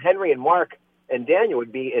because, Henry and Mark and Daniel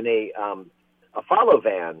would be in a follow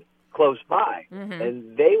van close by. Mm-hmm.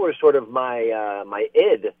 And they were sort of my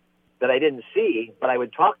id that I didn't see, but I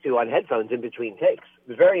would talk to on headphones in between takes. It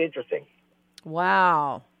was very interesting.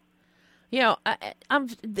 Wow.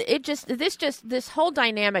 This whole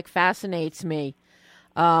dynamic fascinates me.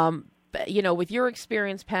 With your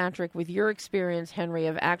experience, Patrick, with your experience, Henry,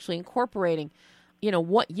 of actually incorporating,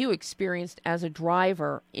 what you experienced as a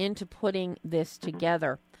driver into putting this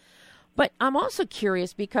together. But I'm also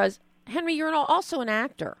curious because, Henry, you're also an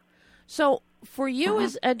actor. So for you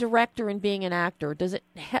as a director and being an actor,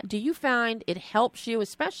 do you find it helps you,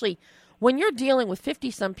 especially when you're dealing with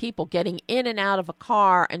 50-some people getting in and out of a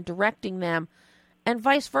car and directing them, and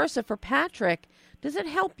vice versa for Patrick, does it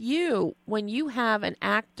help you when you have an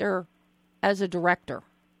actor as a director?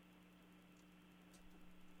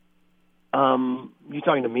 You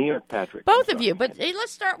talking to me or Patrick? Both of you, but hey,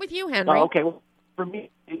 let's start with you, Henry. Oh, okay. Well, for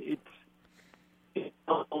me,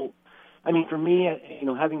 for me,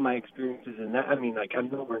 having my experiences in that,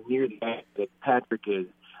 I'm nowhere near the actor that Patrick is.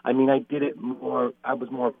 I did it more. I was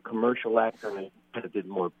more of a commercial actor, and kind of did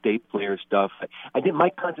more day player stuff. I did. My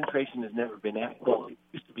concentration has never been acting. Well, it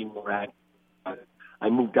used to be more acting. I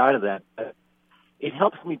moved out of that. It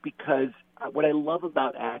helps me because what I love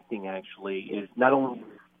about acting actually is not only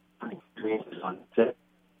experiences on set,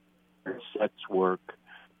 sets work,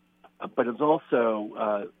 but it's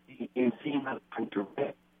also in seeing how to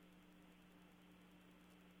direct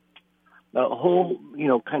a whole,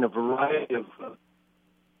 kind of variety of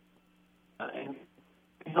and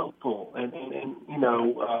helpful, and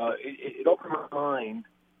it opens my mind,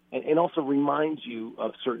 and also reminds you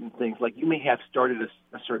of certain things. Like you may have started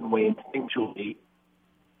a certain way instinctually,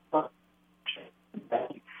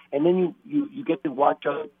 and then you get to watch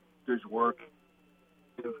others work,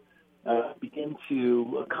 begin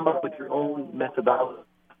to come up with your own methodology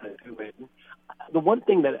to do it. The one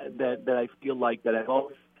thing that I feel like that I've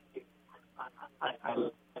always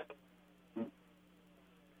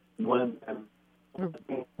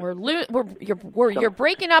You're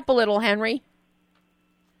breaking up a little, Henry.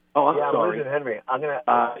 Oh, I'm I'm sorry. losing Henry. I'm gonna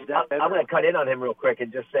cut in on him real quick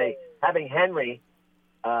and just say, having Henry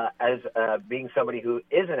as being somebody who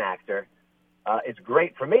is an actor, it's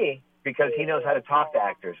great for me because he knows how to talk to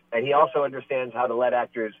actors, and he also understands how to let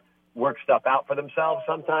actors work stuff out for themselves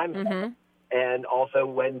sometimes, and also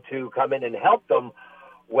when to come in and help them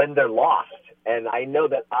when they're lost. And I know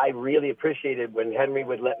that I really appreciated when Henry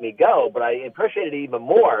would let me go, but I appreciated it even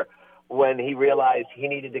more when he realized he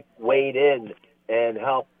needed to wade in and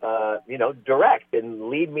help, direct and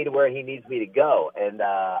lead me to where he needs me to go. And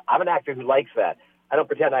I'm an actor who likes that. I don't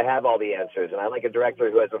pretend I have all the answers, and I like a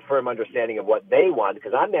director who has a firm understanding of what they want,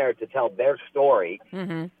 because I'm there to tell their story.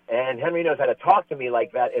 And Henry knows how to talk to me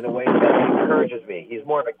like that in a way that encourages me. He's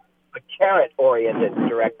more of a carrot-oriented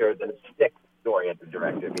director than a stick-oriented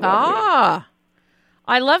director. If you know what I mean.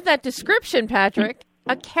 I love that description, Patrick.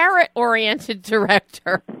 A carrot-oriented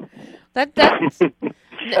director. That's a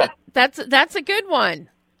good one.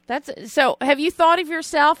 So. Have you thought of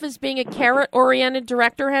yourself as being a carrot-oriented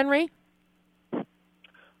director, Henry?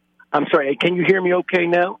 I'm sorry. Can you hear me okay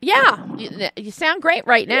now? Yeah, you sound great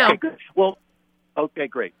right now. Okay, good. Well, okay,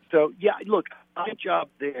 great. So, yeah, look, my job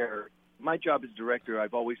as director,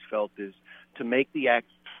 I've always felt is to make the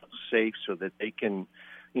actors safe so that they can,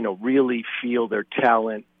 really feel their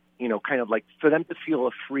talent, kind of like for them to feel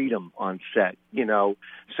a freedom on set,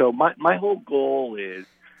 So my whole goal is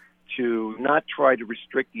to not try to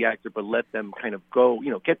restrict the actor, but let them kind of go,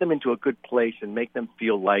 get them into a good place and make them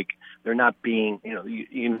feel like they're not being,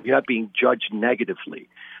 you're not being judged negatively.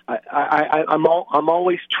 I'm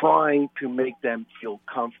always trying to make them feel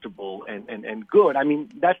comfortable and good. I mean,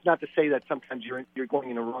 that's not to say that sometimes you're going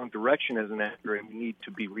in the wrong direction as an actor and you need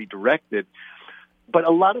to be redirected. But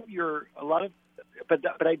but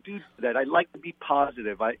I do that. I like to be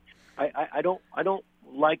positive. I don't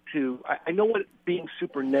like to. I know what being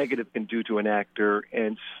super negative can do to an actor,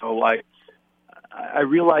 and so I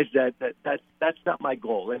realize that's not my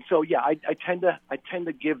goal. And so I tend to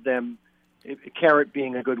give them, carrot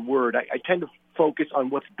being a good word. I tend to focus on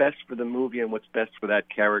what's best for the movie and what's best for that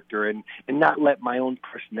character, and not let my own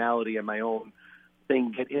personality and my own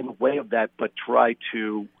thing get in the way of that, but try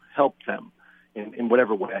to help them in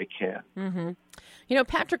whatever way I can.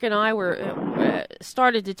 Patrick and I were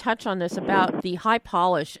started to touch on this about the high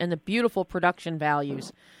polish and the beautiful production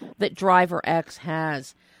values that Driver X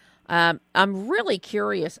has. I'm really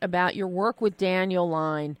curious about your work with Daniel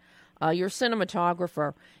Line, your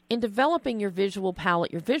cinematographer, in developing your visual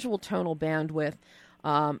palette, your visual tonal bandwidth.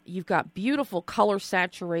 You've got beautiful color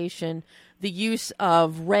saturation, the use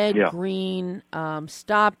of red, green,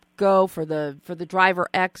 stop, go for the Driver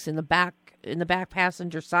X in the back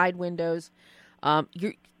passenger side windows.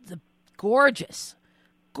 The gorgeous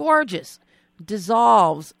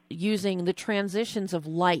dissolves using the transitions of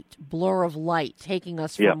light, blur of light, taking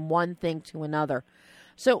us from one thing to another.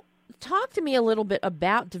 So talk to me a little bit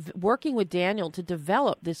about working with Daniel to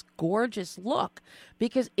develop this gorgeous look,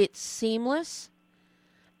 because it's seamless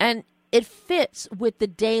and it fits with the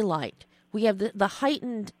daylight. We have the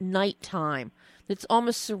heightened nighttime that's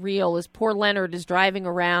almost surreal as poor Leonard is driving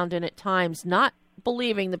around and at times not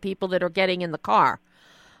believing the people that are getting in the car.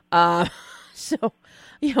 What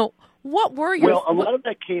were your... Well, a lot of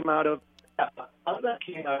that came out of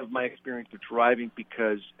my experience of driving,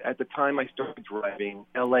 because at the time I started driving,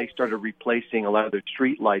 LA started replacing a lot of their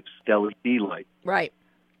street lights with LED lights. Right.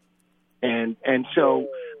 And so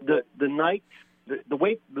the night, the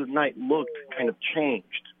way the night looked kind of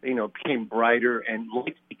changed. It became brighter and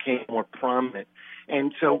lights became more prominent.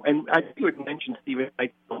 And so, and I think you had mentioned, Stephen,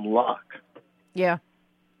 Night on Lock. Yeah.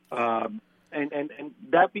 And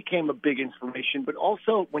that became a big inspiration. But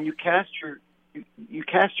also, when you cast you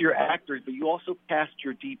cast your actors, but you also cast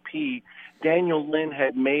your DP. Daniel Lynn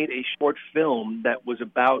had made a short film that was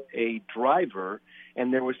about a driver,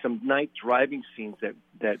 and there were some night driving scenes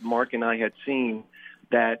that Mark and I had seen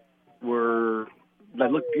that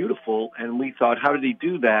looked beautiful, and we thought, how did he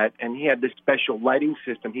do that? And he had this special lighting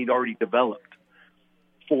system he'd already developed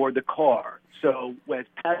for the car. So as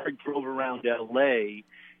Patrick drove around L.A.,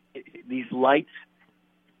 these lights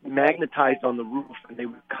magnetized on the roof, and they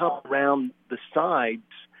would come around the sides,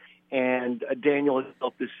 and Daniel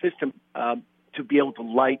developed this system to be able to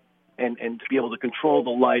light and to be able to control the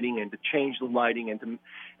lighting and to change the lighting, and to,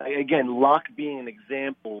 again, Locke being an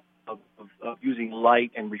example of using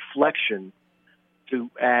light and reflection to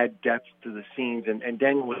add depth to the scenes, and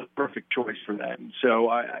Daniel was a perfect choice for that. And so,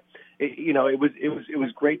 it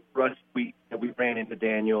was great for us. We ran into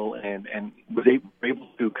Daniel and was able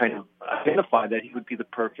to kind of identify that he would be the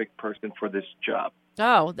perfect person for this job.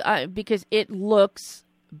 Oh, because it looks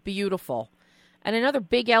beautiful. And another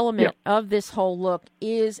big element of this whole look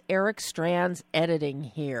is Eric Strand's editing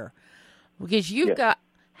here, because you've got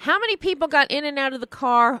how many people got in and out of the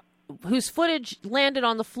car whose footage landed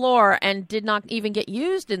on the floor and did not even get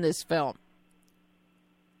used in this film?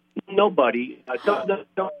 Nobody. Some of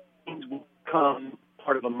the scenes will become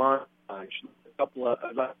part of a montage. A couple of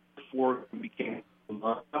before it became a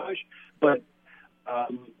montage, but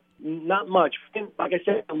not much. Like I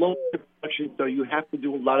said, a low production, so you have to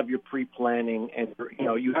do a lot of your pre-planning, and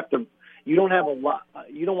you don't have a lot.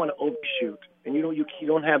 You don't want to overshoot, and you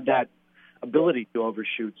don't have that ability to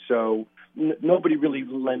overshoot. So nobody really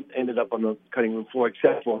ended up on the cutting room floor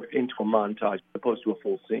except for into a montage, as opposed to a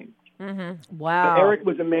full scene. Mm-hmm. Wow. But Eric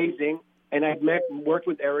was amazing, and I've worked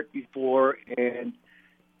with Eric before, and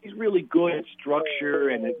he's really good at structure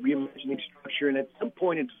and at reimagining structure. And at some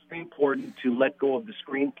point, it's very important to let go of the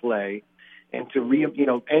screenplay and to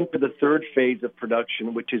enter the third phase of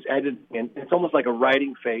production, which is editing. And it's almost like a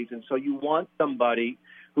writing phase. And so you want somebody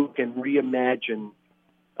who can reimagine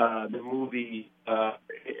the movie,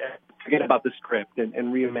 forget about the script, and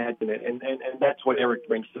reimagine it. And that's what Eric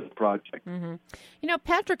brings to the project. Mm-hmm.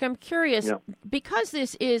 Patrick, I'm curious, because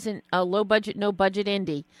this isn't a low-budget, no-budget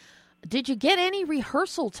indie, did you get any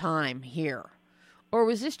rehearsal time here? Or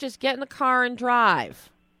was this just get in the car and drive?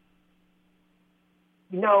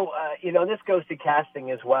 No, this goes to casting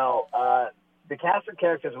as well. The cast of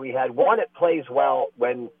characters we had, one, it plays well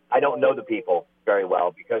when I don't know the people very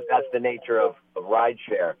well, because that's the nature of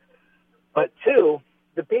rideshare. But two,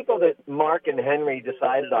 the people that Mark and Henry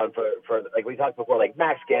decided on for like we talked before, like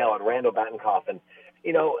Max Gale and Randall Batinkoff, and,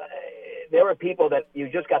 there were people that you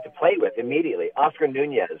just got to play with immediately. Oscar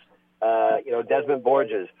Nunez, Desmond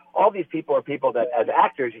Borges. All these people are people that, as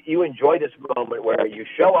actors, you enjoy this moment where you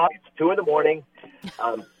show up, it's 2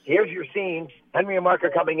 a.m, here's your scene, Henry and Mark are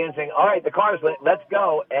coming in saying, all right, the car's lit, let's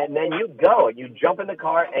go, and then you go, and you jump in the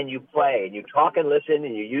car, and you play, and you talk and listen,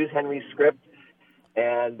 and you use Henry's script,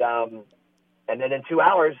 and then in 2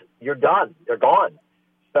 hours, you're done, they're gone.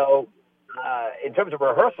 So, in terms of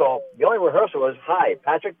rehearsal, the only rehearsal was, hi,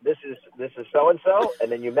 Patrick, this is so-and-so,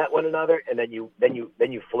 and then you met one another, and then you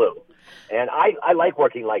flew. And I like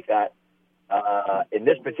working like that in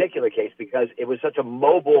this particular case, because it was such a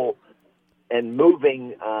mobile and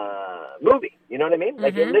moving movie. You know what I mean?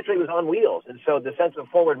 Like, it literally was on wheels. And so the sense of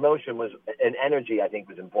forward motion was, and energy, I think,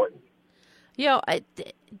 was important. What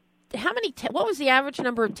was the average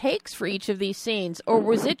number of takes for each of these scenes? Or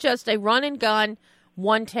was it just a run and gun,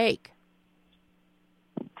 one take?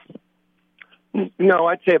 No,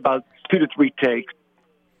 I'd say about 2 to 3 takes.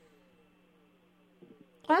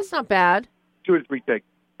 Well, that's not bad. 2 to 3 takes.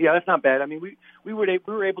 Yeah, that's not bad. I mean, we were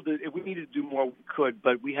able to, if we needed to do more, we could,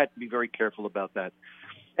 but we had to be very careful about that.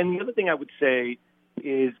 And the other thing I would say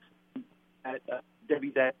is,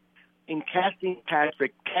 Debbie, that in casting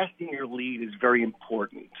Patrick, casting your lead is very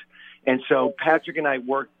important. And so Patrick and I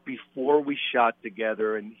worked before we shot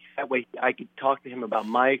together, and that way I could talk to him about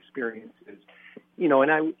my experiences.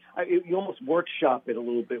 And you almost workshop it a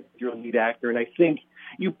little bit with your lead actor, and I think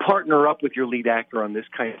you partner up with your lead actor on this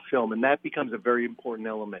kind of film, and that becomes a very important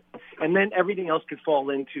element. And then everything else could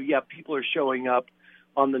fall into, people are showing up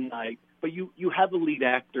on the night, but you have a lead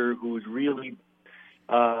actor who's really,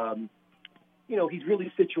 he's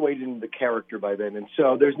really situated in the character by then, and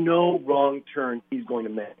so there's no wrong turn he's going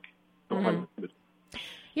to make.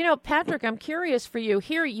 Mm-hmm. Patrick, I'm curious for you.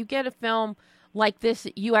 Here you get a film like this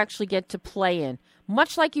that you actually get to play in,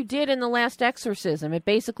 much like you did in The Last Exorcism. It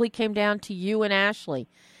basically came down to you and Ashley.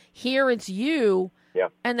 Here it's you,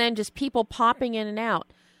 and then just people popping in and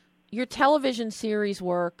out. Your television series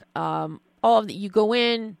work, all of that, you go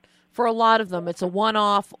in for a lot of them. It's a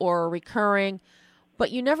one-off or a recurring. but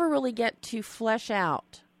you never really get to flesh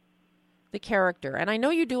out the character. And I know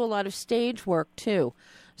you do a lot of stage work too.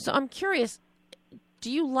 So I'm curious, do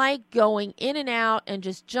you like going in and out and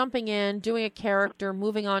just jumping in, doing a character,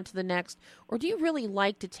 moving on to the next? Or do you really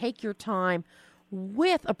like to take your time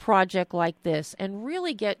with a project like this and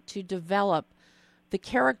really get to develop the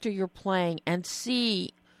character you're playing and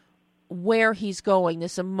see where he's going,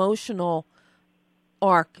 this emotional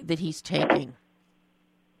arc that he's taking?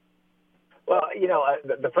 Well,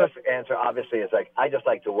 the first answer obviously is I just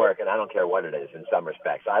like to work, and I don't care what it is in some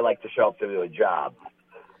respects. I like to show up to do a job.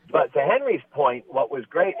 But to Henry's point, what was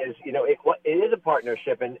great is, it is a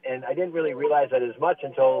partnership, and I didn't really realize that as much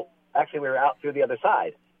until actually we were out through the other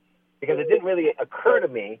side, because it didn't really occur to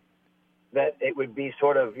me that it would be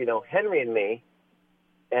sort of, Henry and me,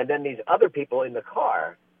 and then these other people in the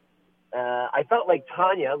car. I felt like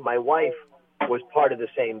Tanya, my wife, was part of the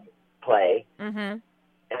same play. Mm-hmm.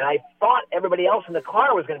 And I thought everybody else in the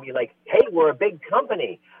car was going to be like, hey, we're a big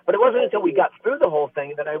company. But it wasn't until we got through the whole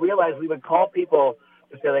thing that I realized we would call people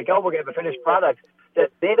to say, like, oh, we're going to have a finished product, that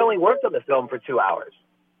they'd only worked on the film for 2 hours.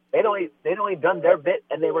 They'd only done their bit,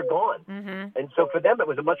 and they were gone. Mm-hmm. And so for them, it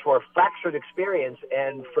was a much more fractured experience.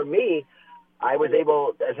 And for me, I was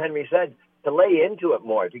able, as Henry said, to lay into it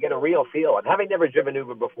more, to get a real feel. And having never driven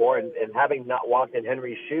Uber before and having not walked in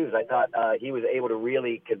Henry's shoes, I thought he was able to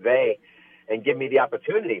really convey and give me the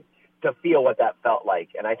opportunity to feel what that felt like.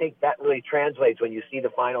 And I think that really translates when you see the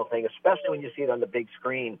final thing, especially when you see it on the big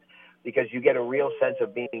screen, because you get a real sense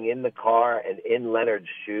of being in the car and in Leonard's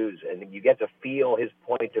shoes, and you get to feel his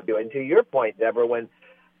point of view. And to your point, Deborah, when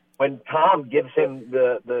Tom gives him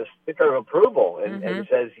the sticker of approval and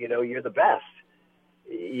says, you're the best,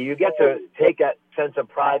 you get to take that sense of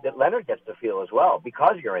pride that Leonard gets to feel as well,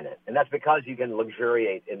 because you're in it. And that's because you can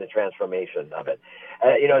luxuriate in the transformation of it.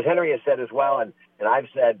 As Henry has said as well, and I've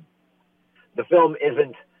said, the film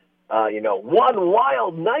isn't, one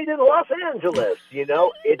wild night in Los Angeles.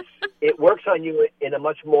 It works on you in a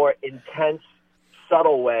much more intense,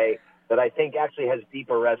 subtle way that I think actually has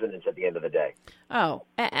deeper resonance at the end of the day. Oh,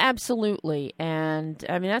 absolutely. And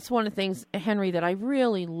I mean, that's one of the things, Henry, that I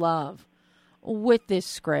really love with this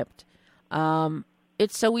script.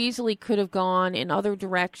 It so easily could have gone in other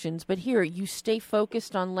directions, but here you stay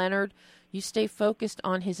focused on Leonard. You stay focused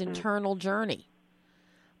on his internal journey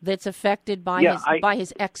that's affected by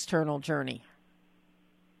his external journey.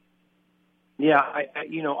 Yeah,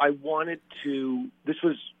 I wanted to. This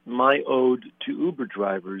was my ode to Uber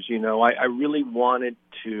drivers. I really wanted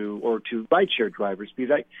to rideshare drivers,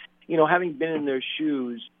 because having been in their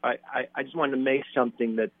shoes, I just wanted to make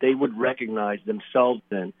something that they would recognize themselves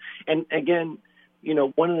in. And again,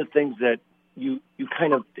 one of the things that you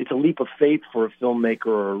kind of, it's a leap of faith for a filmmaker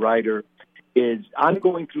or a writer, is I'm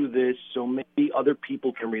going through this so maybe other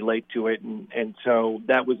people can relate to it. And so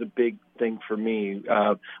that was a big thing for me,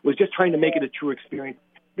 was just trying to make it a true experience.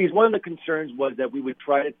 Because one of the concerns was that we would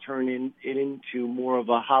try to turn it into more of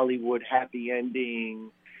a Hollywood happy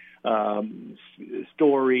ending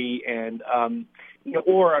story, and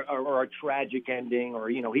or a tragic ending, or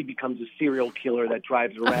he becomes a serial killer that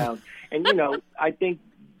drives around. And I think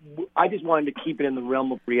I just wanted to keep it in the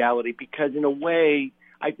realm of reality, because in a way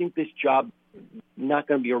I think this job not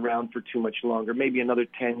going to be around for too much longer, maybe another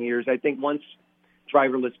 10 years. I think once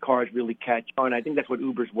driverless cars really catch on, I think that's what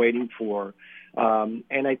Uber's waiting for.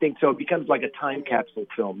 And I think so it becomes like a time capsule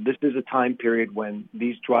film. This is a time period when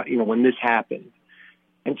when this happened.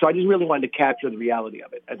 And so I just really wanted to capture the reality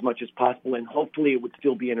of it as much as possible, and hopefully it would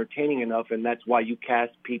still be entertaining enough. And that's why you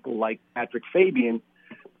cast people like Patrick Fabian,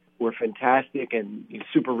 who are fantastic and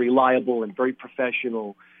super reliable and very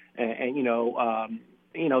professional, and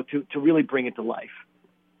to really bring it to life.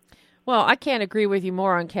 Well, I can't agree with you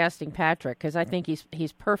more on casting Patrick, because I think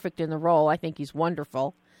he's perfect in the role. I think he's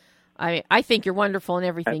wonderful. I think you're wonderful in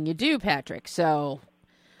everything you do, Patrick. So,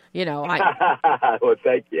 Well,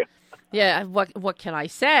 thank you. Yeah, what can I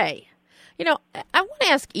say? I want to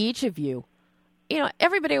ask each of you,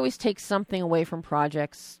 everybody always takes something away from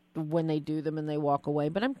projects when they do them and they walk away,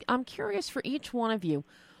 but I'm curious for each one of you,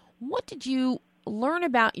 what did you learn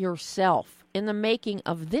about yourself in the making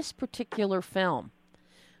of this particular film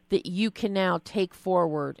that you can now take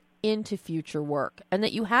forward into future work, and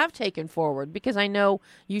that you have taken forward, because I know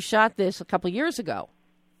you shot this a couple of years ago?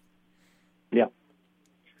 Yeah.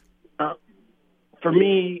 For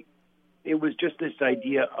me, it was just this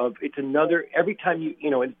idea of every time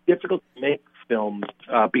it's difficult to make films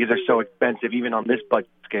because they're so expensive, even on this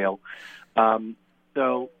budget scale.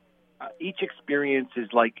 So each experience is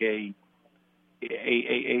like a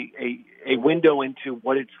window into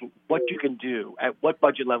what you can do at what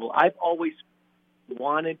budget level. I've always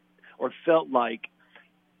wanted or felt like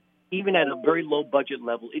even at a very low budget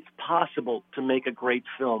level, it's possible to make a great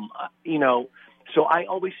film. So I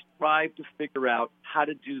always strive to figure out how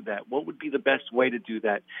to do that. What would be the best way to do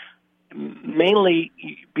that? Mainly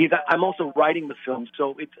because I'm also writing the film,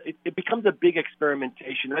 so it becomes a big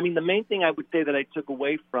experimentation. I mean, the main thing I would say that I took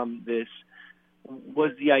away from this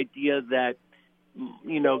was the idea that,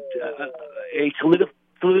 a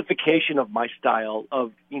solidification of my style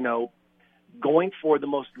of, going for the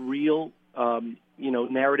most real,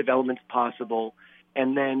 narrative elements possible,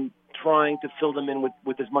 and then trying to fill them in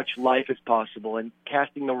with as much life as possible and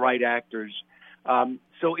casting the right actors.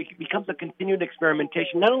 So it becomes a continued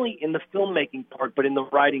experimentation, not only in the filmmaking part, but in the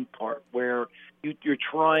writing part, where you're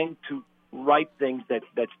trying to write things that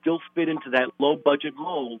still fit into that low-budget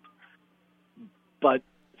mold, but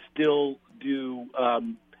still do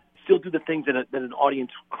the things that an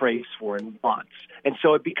audience craves for and wants. And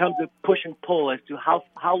so it becomes a push and pull as to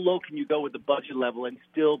how low can you go with the budget level and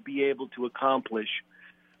still be able to accomplish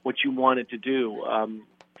what you wanted to do.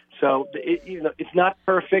 So it's not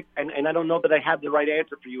perfect, and I don't know that I have the right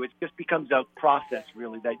answer for you. It just becomes a process,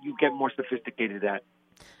 really, that you get more sophisticated at.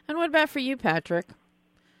 And what about for you, Patrick?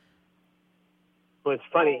 Well, it's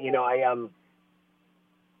funny,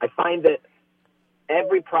 I find that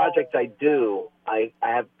every project I do, I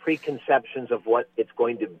have preconceptions of what it's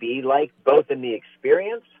going to be like, both in the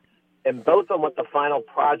experience and both on what the final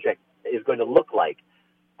project is going to look like.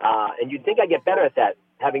 And you'd think I get better at that,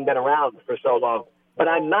 having been around for so long. But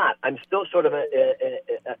I'm not. I'm still sort of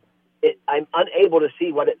I'm unable to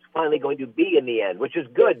see what it's finally going to be in the end, which is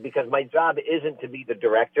good because my job isn't to be the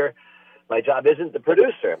director. My job isn't the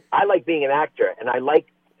producer. I like being an actor, and I like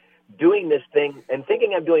doing this thing and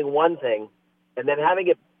thinking I'm doing one thing and then having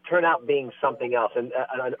it turn out being something else. And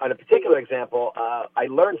on a particular example, I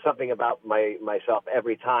learn something about myself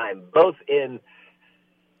every time, both in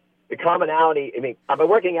the commonality. I mean, I'm a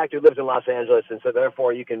working actor who lives in Los Angeles, and so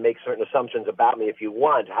therefore you can make certain assumptions about me if you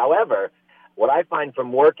want. However, what I find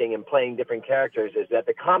from working and playing different characters is that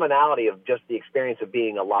the commonality of just the experience of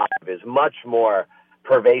being alive is much more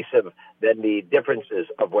pervasive than the differences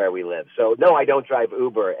of where we live. So no, I don't drive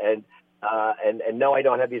Uber, and no, I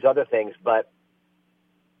don't have these other things, but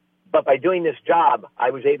by doing this job,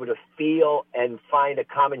 I was able to feel and find a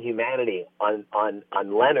common humanity on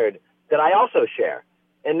Leonard that I also share.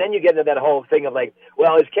 And then you get into that whole thing of like,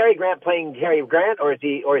 well, is Cary Grant playing Cary Grant or is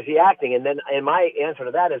he acting? And my answer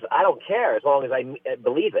to that is I don't care as long as I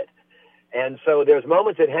believe it. And so there's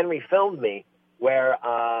moments that Henry filmed me where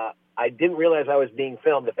I didn't realize I was being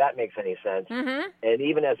filmed, if that makes any sense. Mm-hmm. And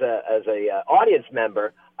even as a audience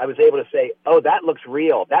member, I was able to say, oh, that looks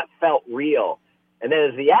real. That felt real. And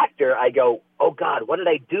then as the actor, I go, oh, God, what did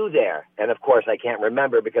I do there? And, of course, I can't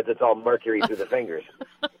remember because it's all mercury through the fingers.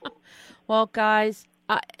 Well, guys,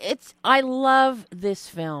 I love this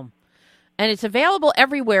film. And it's available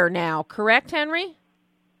everywhere now, correct, Henry?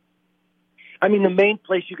 I mean, the main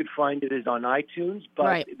place you could find it is on iTunes, but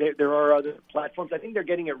right. there are other platforms. I think they're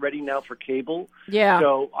getting it ready now for cable. Yeah.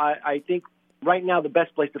 So I think right now the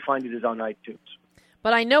best place to find it is on iTunes.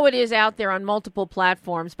 But I know it is out there on multiple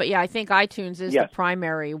platforms. But, yeah, I think iTunes is yes. the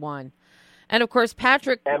primary one. And, of course,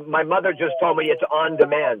 Patrick... And my mother just told me it's on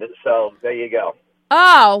demand, so there you go.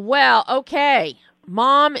 Oh, well, okay.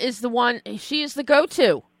 Mom is the one. She is the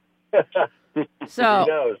go-to. So,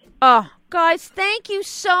 Who knows? Guys, thank you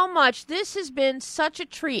so much. This has been such a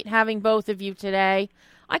treat having both of you today.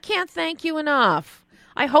 I can't thank you enough.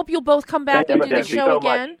 I hope you'll both come back and do the show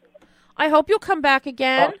again. I hope you'll come back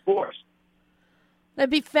again. Of course. That'd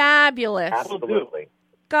be fabulous. Absolutely.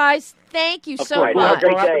 Guys, thank you so course. much. Have a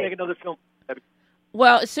great We'll have to day. make another film.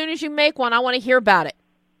 Well, as soon as you make one, I want to hear about it.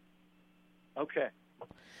 Okay.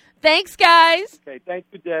 Thanks, guys. Okay. Thank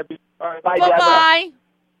you, Debbie. All right. Bye, Bye-bye.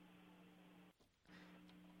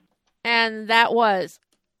 And that was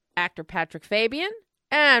actor Patrick Fabian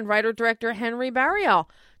and writer-director Henry Barriel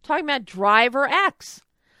talking about Driver X.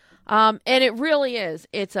 And it really is.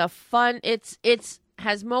 It's a fun, it's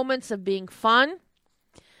has moments of being fun,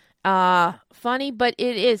 funny, but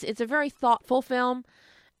it's a very thoughtful film,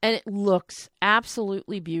 and it looks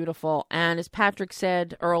absolutely beautiful. And as Patrick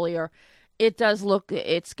said earlier,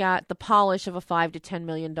 it's got the polish of a $5 to $10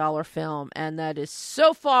 million film, and that is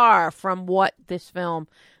so far from what this film,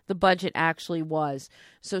 the budget actually was.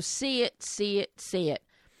 So see it.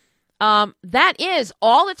 That is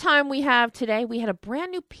all the time we have today. We had a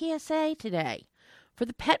brand new PSA today for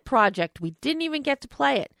the Pet Project. We didn't even get to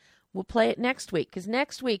play it. We'll play it next week, because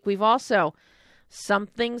next week we've also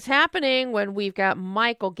something's happening when we've got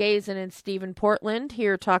Michael Gazin and Stephen Portland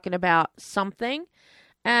here talking about something.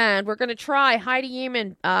 And we're going to try Heidi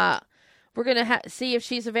Yeaman We're going to see if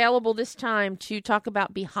she's available this time to talk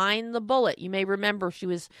about Behind the Bullet. You may remember she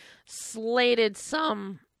was slated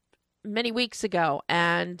many weeks ago,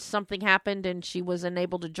 and something happened and she was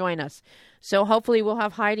unable to join us. So hopefully we'll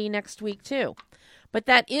have Heidi next week too. But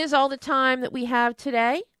that is all the time that we have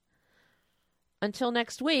today. Until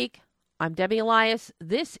next week, I'm Debbie Elias.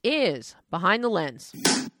 This is Behind the Lens.